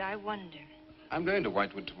Whitewood, I wonder. I'm going to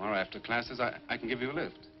Whitewood tomorrow after classes. I can give you a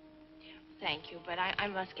lift. Thank you, but I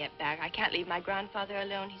must get back. I can't leave my grandfather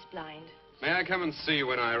alone. He's blind. May I come and see you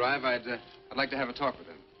when I arrive? I'd like to have a talk with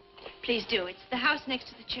him. Please do. It's the house next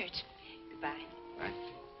to the church. Goodbye. Bye.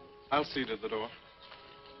 I'll see to the door.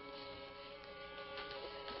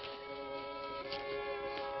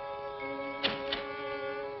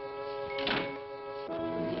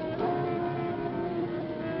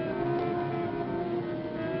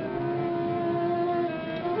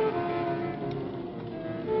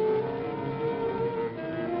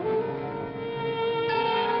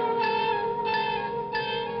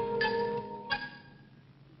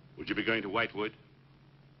 Would you be going to Whitewood?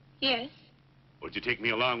 Yes. Would you take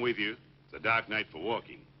me along with you? It's a dark night for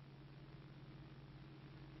walking.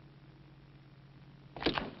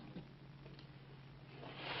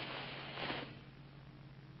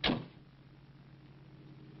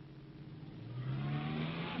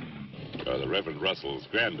 You're the Reverend Russell's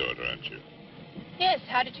granddaughter, aren't you? Yes.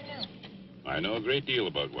 How did you know? I know a great deal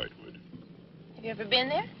about Whitewood. Have you ever been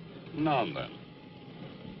there? Now and then.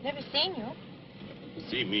 Never seen you. To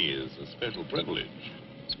see me is a special privilege.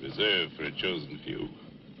 It's reserved for a chosen few.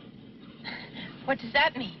 What does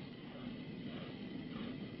that mean?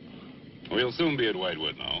 We'll soon be at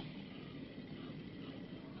Whitewood now.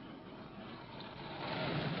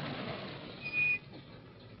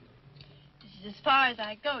 This is as far as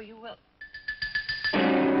I go. You will.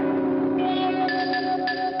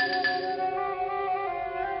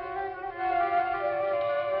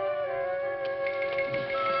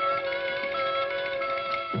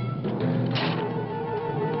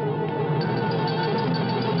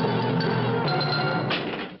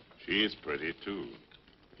 She's pretty, too.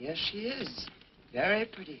 Yes, she is. Very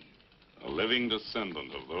pretty. A living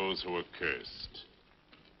descendant of those who were cursed.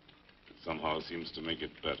 It somehow seems to make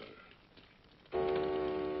it better.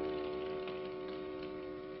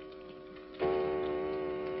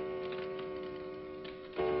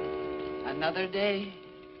 Another day.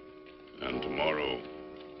 And tomorrow.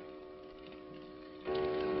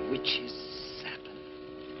 The witch's Sabbath.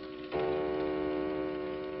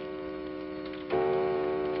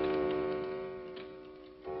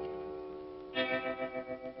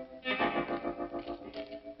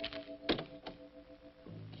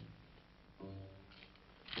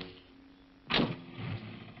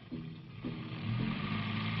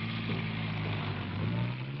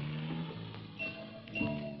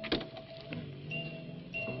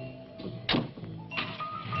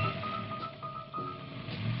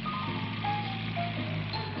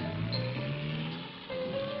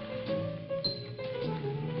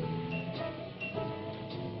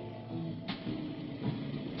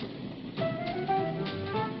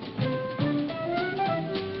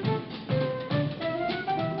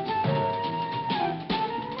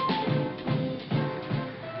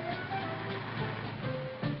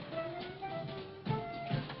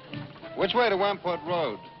 Which way to Wamport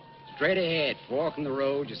Road? Straight ahead. Fork in the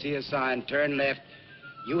road. You see a sign. Turn left.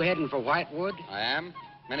 You heading for Whitewood? I am.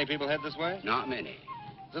 Many people head this way? Not many.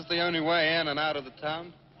 Is this the only way in and out of the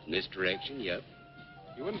town? In this direction, yep.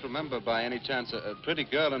 You wouldn't remember by any chance a pretty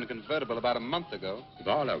girl in a convertible about a month ago?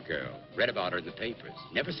 Barlow girl. Read about her in the papers.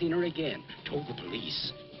 Never seen her again. Told the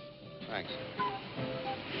police. Thanks.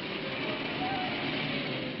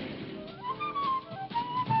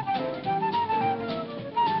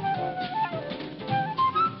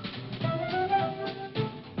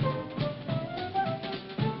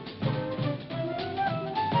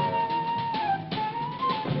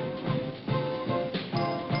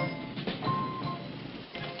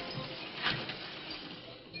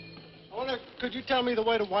 Could you tell me the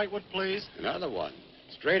way to Whitewood, please? Another one.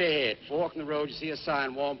 Straight ahead. Fork in the road. You see a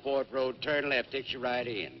sign. Wamport Road. Turn left. Takes you right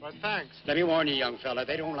in. Well, thanks. Let me warn you, young fella.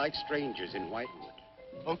 They don't like strangers in Whitewood.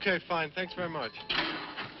 Okay, fine. Thanks very much.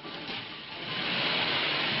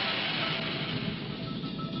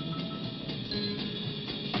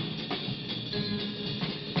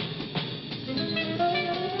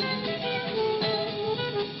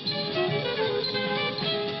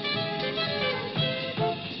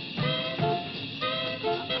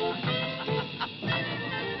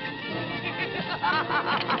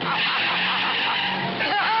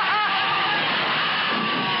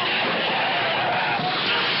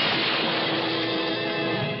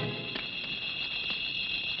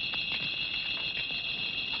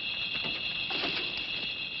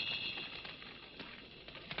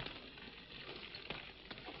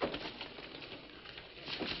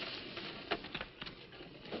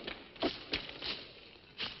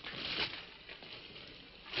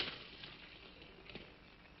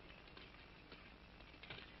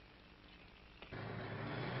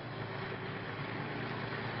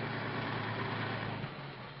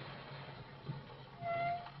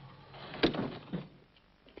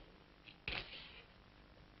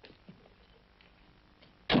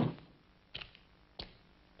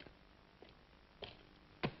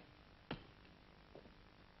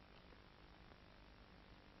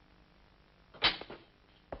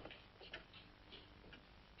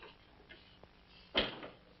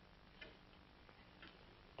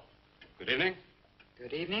 evening.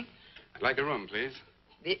 Good evening. I'd like a room, please.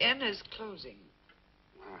 The inn is closing.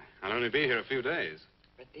 Why, I'll only be here a few days.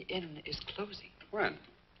 But the inn is closing. When?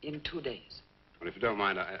 In 2 days. Well, if you don't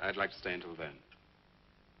mind, I'd like to stay until then.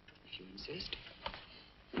 If you insist.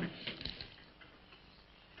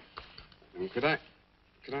 Could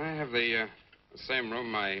I have the same room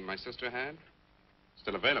my sister had?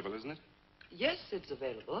 Still available, isn't it? Yes, it's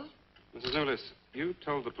available. Mrs. Newlis, you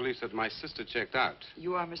told the police that my sister checked out.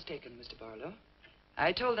 You are mistaken, Mr. Barlow.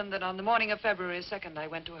 I told them that on the morning of February 2nd, I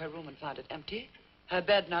went to her room and found it empty, her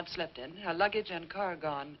bed not slept in, her luggage and car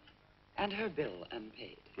gone, and her bill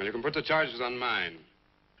unpaid. Well, you can put the charges on mine.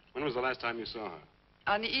 When was the last time you saw her?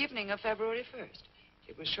 On the evening of February 1st.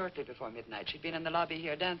 It was shortly before midnight. She'd been in the lobby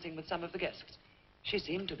here dancing with some of the guests. She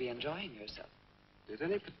seemed to be enjoying herself. Did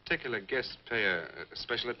any particular guest pay a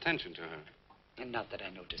special attention to her? And not that I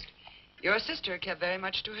noticed. Your sister kept very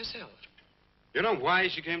much to herself. You know why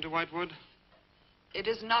she came to Whitewood? It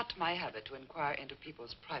is not my habit to inquire into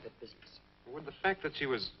people's private business. Would the fact that she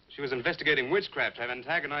was investigating witchcraft have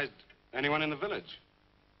antagonized anyone in the village?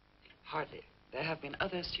 Hardly. There have been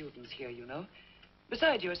other students here, you know.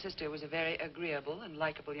 Besides, your sister was a very agreeable and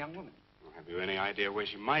likable young woman. Well, have you any idea where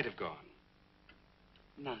she might have gone?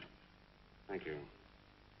 None. Thank you.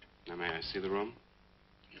 Now, may I see the room?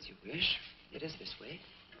 As you wish. It is this way.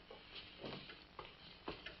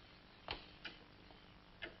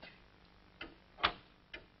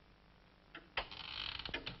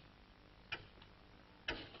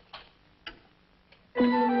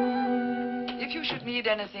 If you should need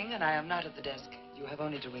anything and I am not at the desk, you have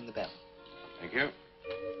only to ring the bell. Thank you.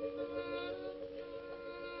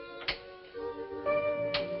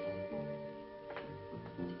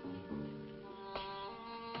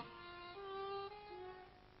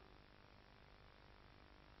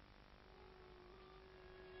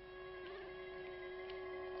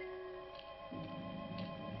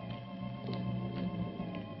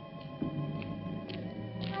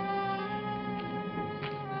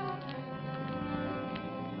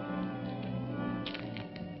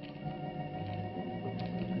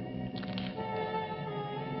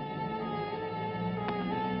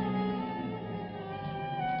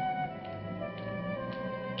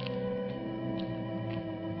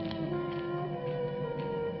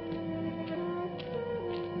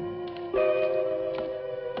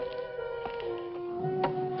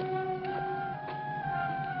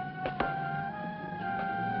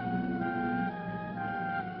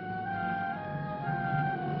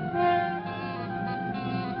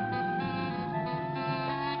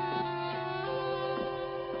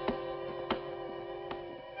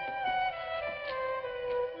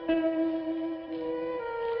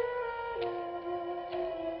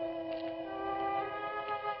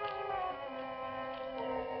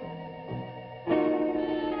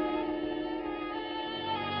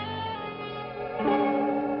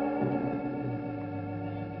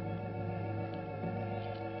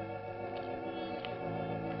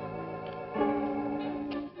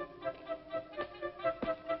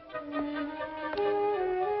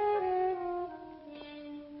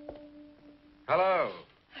 Hello.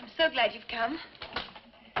 I'm so glad you've come.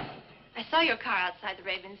 I saw your car outside the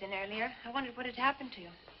Ravens Inn earlier. I wondered what had happened to you.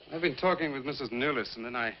 I've been talking with Mrs. Newlis, and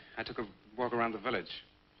then I took a walk around the village.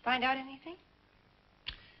 Find out anything?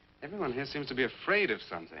 Everyone here seems to be afraid of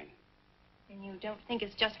something. And you don't think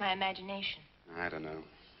it's just my imagination? I don't know.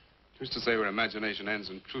 Who's to say where imagination ends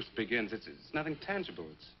and truth begins? It's nothing tangible.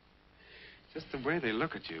 It's just the way they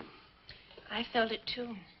look at you. I felt it,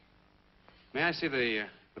 too. May I see the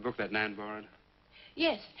book that Nan borrowed?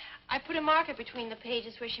 Yes. I put a marker between the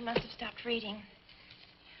pages where she must have stopped reading.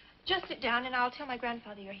 Just sit down, and I'll tell my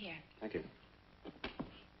grandfather you're here. Thank you.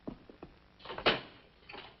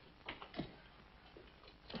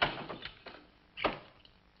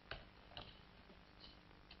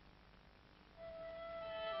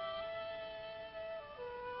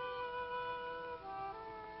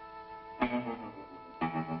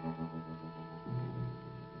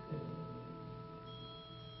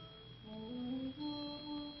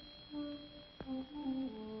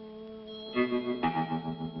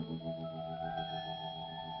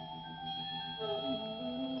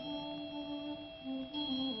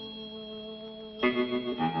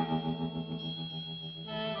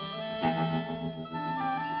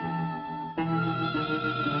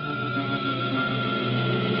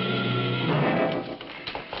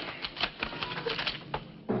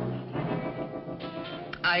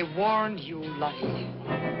 I warned you, Lottie.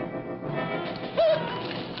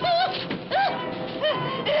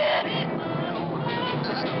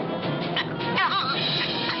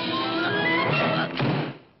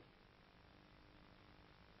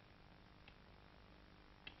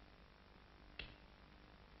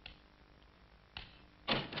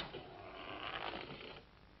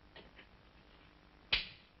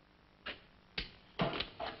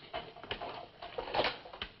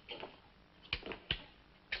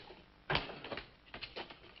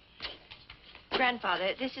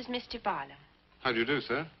 Grandfather, this is Mr. Barlow. How do you do,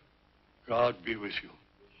 sir? God be with you.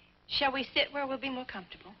 Shall we sit where we'll be more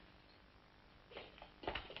comfortable?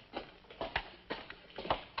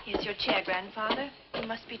 Here's your chair, Grandfather. You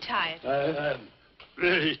must be tired. I am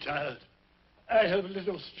very tired. I have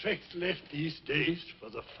little strength left these days for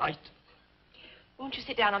the fight. Won't you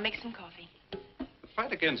sit down? I'll make some coffee. The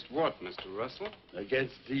fight against what, Mr. Russell?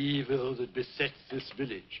 Against the evil that besets this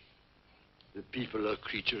village. The people are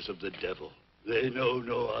creatures of the devil. They know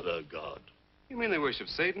no other god. You mean they worship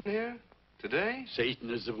Satan here? Today?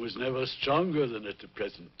 Satanism was never stronger than at the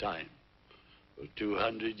present time. For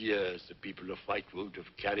 200 years, the people of Whitewood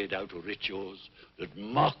have carried out rituals that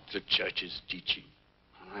mock the church's teaching.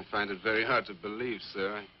 I find it very hard to believe,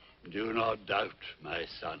 sir. Do not doubt, my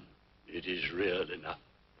son. It is real enough.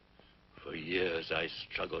 For years, I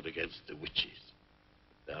struggled against the witches.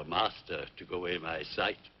 Their master took away my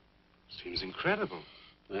sight. Seems incredible.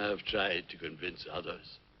 I have tried to convince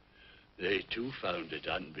others. They, too, found it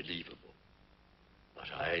unbelievable. But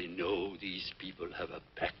I know these people have a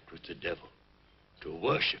pact with the devil to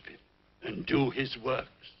worship him and do his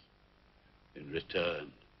works. In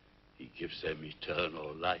return, he gives them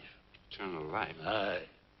eternal life. Eternal life? Aye.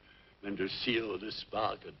 And to seal this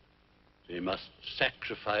bargain, they must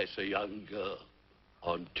sacrifice a young girl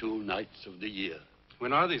on 2 nights of the year.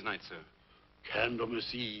 When are these nights, sir?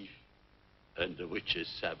 Candlemas Eve and the witch's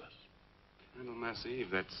Sabbath. Candlemas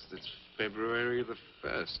Eve, that's February the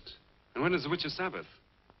 1st. And when is the witch's Sabbath?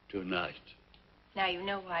 Tonight. Now you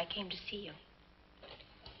know why I came to see you.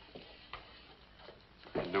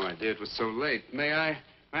 I had no idea it was so late. May I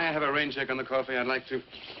have a rain check on the coffee? I'd like to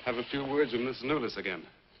have a few words with Miss Newlis again.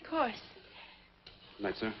 Of course. Good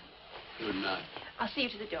night, sir. Good night. I'll see you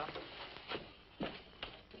to the door.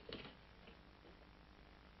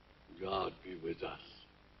 God be with us.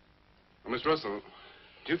 Well, Miss Russell,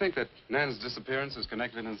 do you think that Nan's disappearance is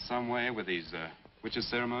connected in some way with these witches'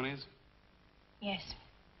 ceremonies? Yes.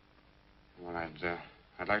 Well,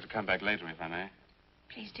 I'd like to come back later, if I may.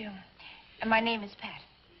 Please do. And my name is Pat.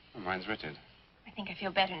 Well, mine's Richard. I think I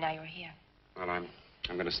feel better now you're here. Well, I'm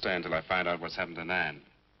going to stay until I find out what's happened to Nan.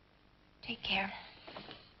 Take care.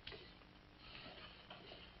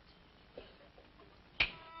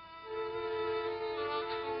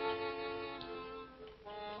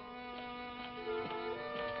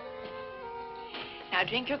 Now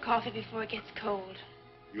drink your coffee before it gets cold.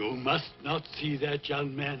 You must not see that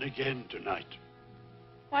young man again tonight.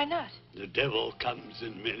 Why not? The devil comes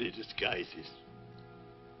in many disguises.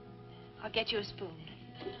 I'll get you a spoon.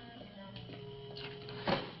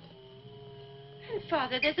 And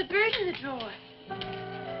Father, there's a bird in the drawer.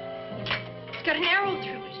 It's got an arrow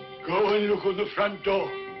through it. Go and look on the front door.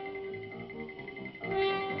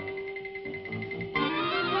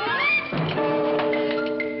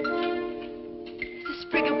 It's a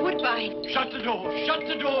sprig of woodbine. Shut the door. Shut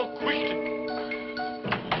the door quickly.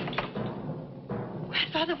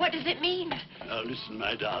 Grandfather, what does it mean? Now listen,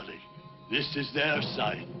 my darling. This is their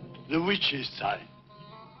sign. The witch's sign.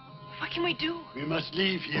 What can we do? We must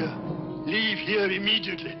leave here. Leave here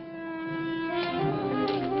immediately.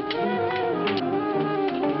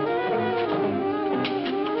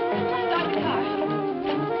 Stop the car.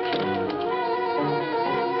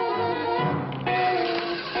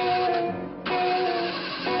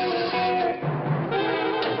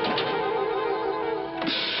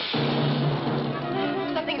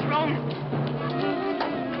 Something's wrong.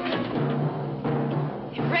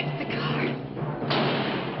 It wrecked the car.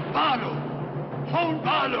 Barlow! Phone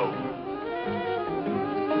Barlow!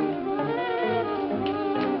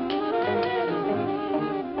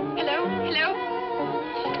 Hello? Hello?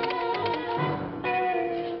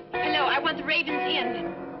 Hello, I want the Raven's Inn.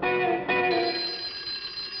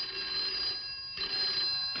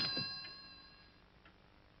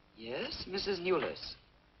 Yes, Mrs. Newlis.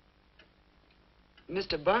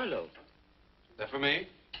 Mr. Barlow. That for me?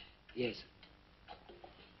 Yes.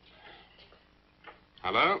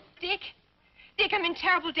 Hello? Dick? Dick, I'm in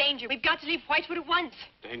terrible danger. We've got to leave Whitewood at once.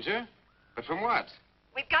 Danger? But from what?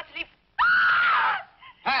 We've got to leave...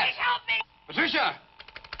 Pat! Dick, help me! Patricia!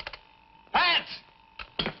 Pat!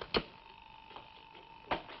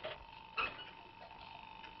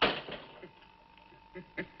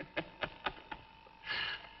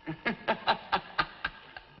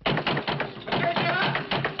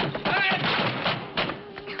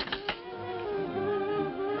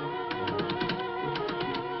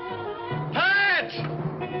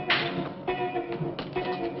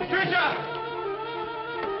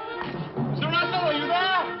 Mr. Russell, are you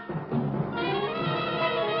there?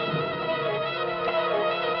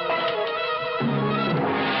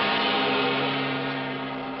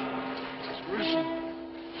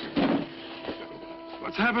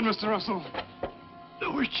 happened, Mr. Russell?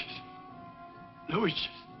 The witches. The witches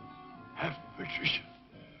have Patricia.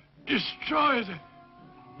 Destroy them.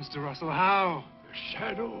 Mr. Russell, how? The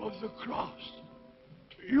shadow of the cross.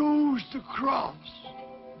 Use the cross.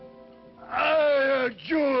 I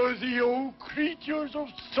adjure thee, O creatures of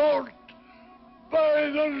salt, by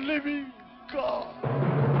the living God.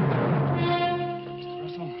 Mr.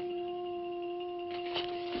 Russell.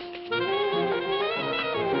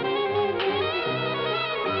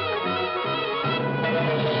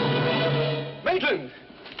 Maitland!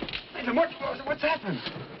 Maitland, what's happened?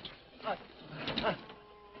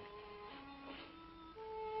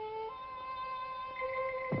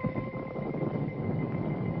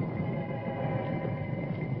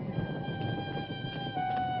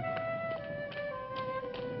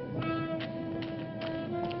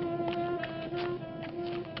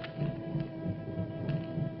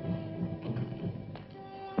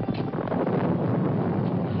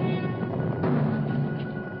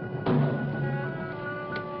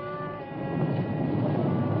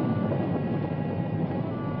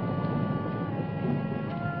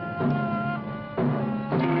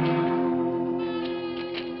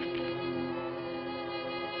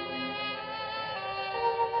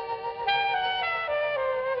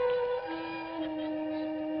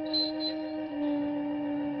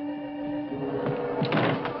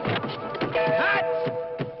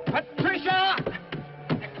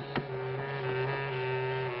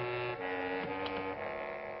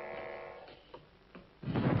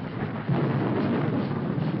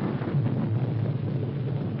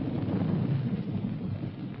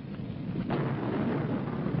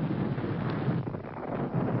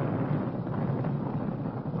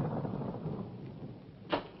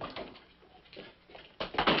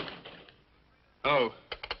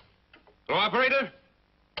 Operator?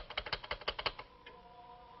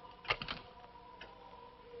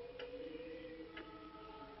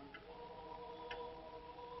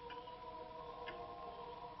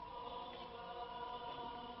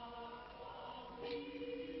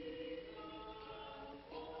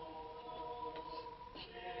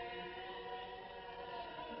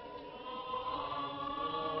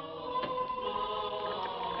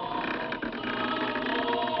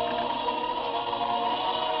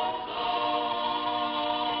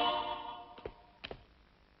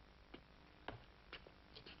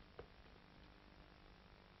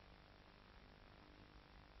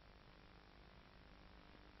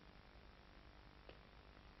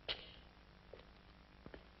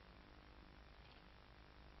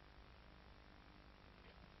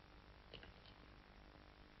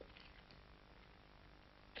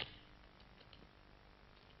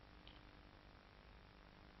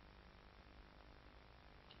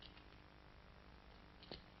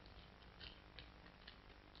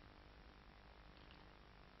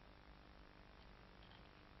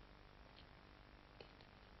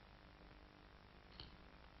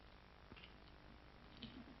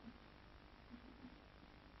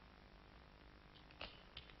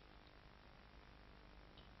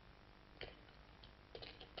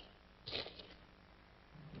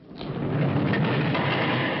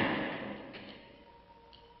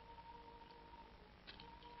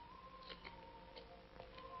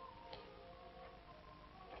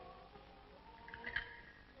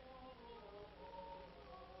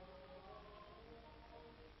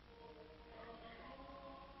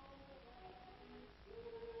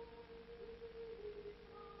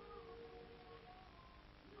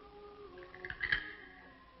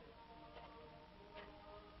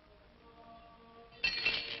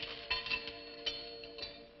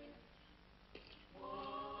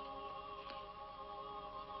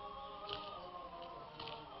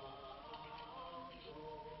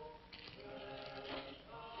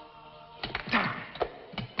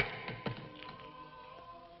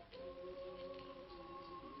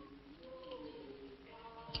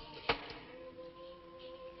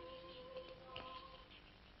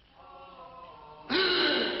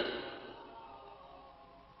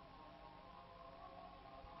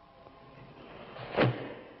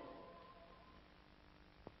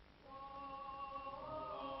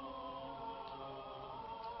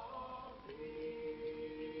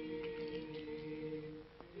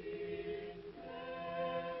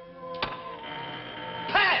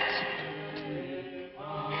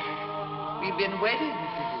 Been waiting for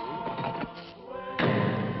you.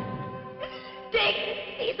 Dick,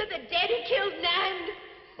 these are the dead who killed Nan.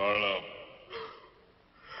 Barlow.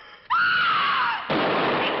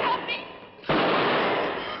 Dick, help me.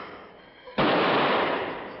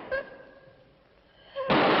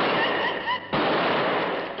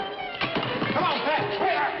 Come on, Pat,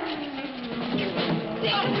 hurry up.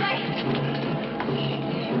 Dick.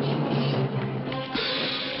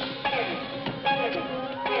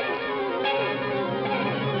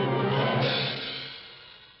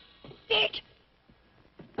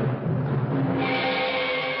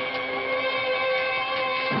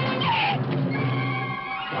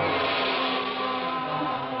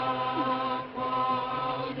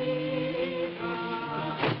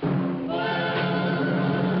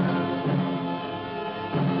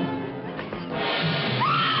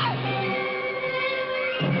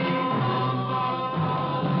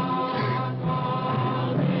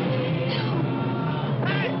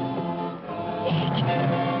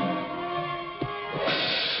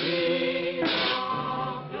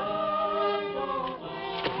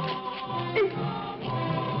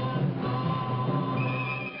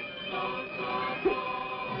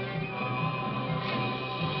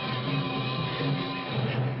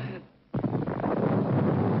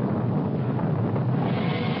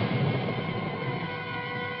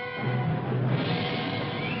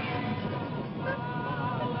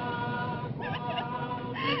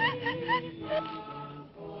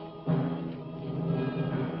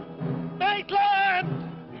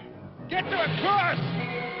 cross!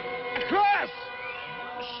 A cross!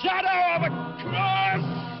 A shadow of a cross!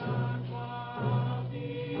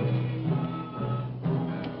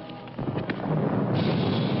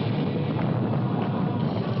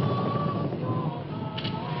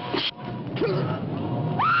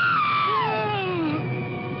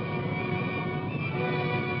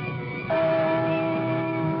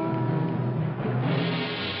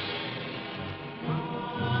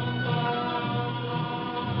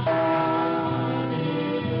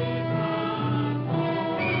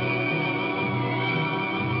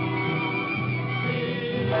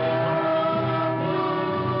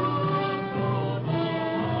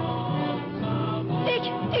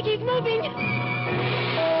 He's moving.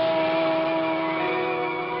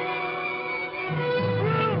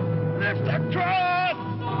 Lift the cross!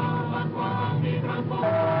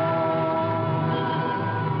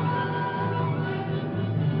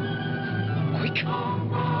 Quick!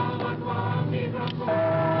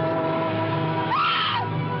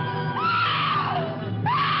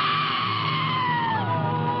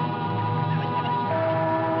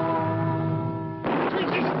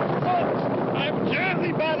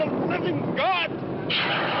 Jersey by the living God!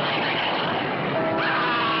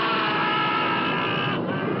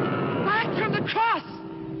 Back from the cross!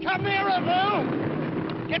 Come nearer,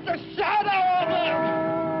 Lou! Get the shadow over!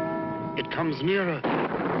 It comes nearer.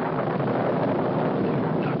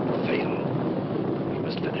 Not fail. We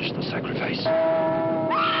must finish the sacrifice.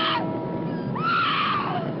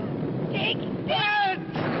 It's dead!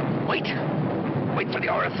 Wait! Wait for the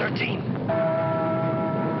hour of 13.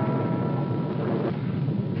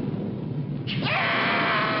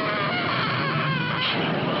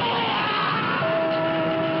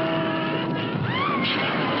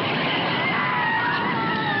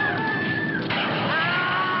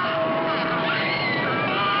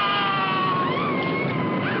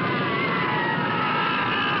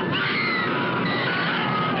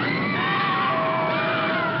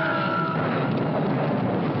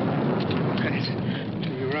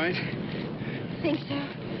 I think so.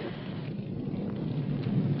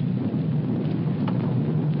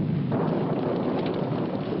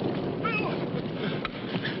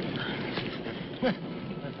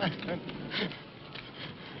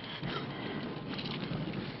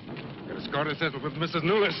 Got a score to settle with Mrs.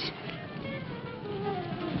 Newlis.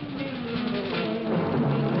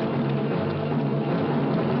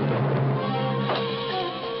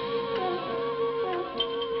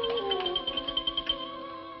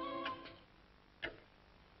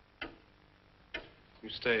 You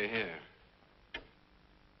stay here.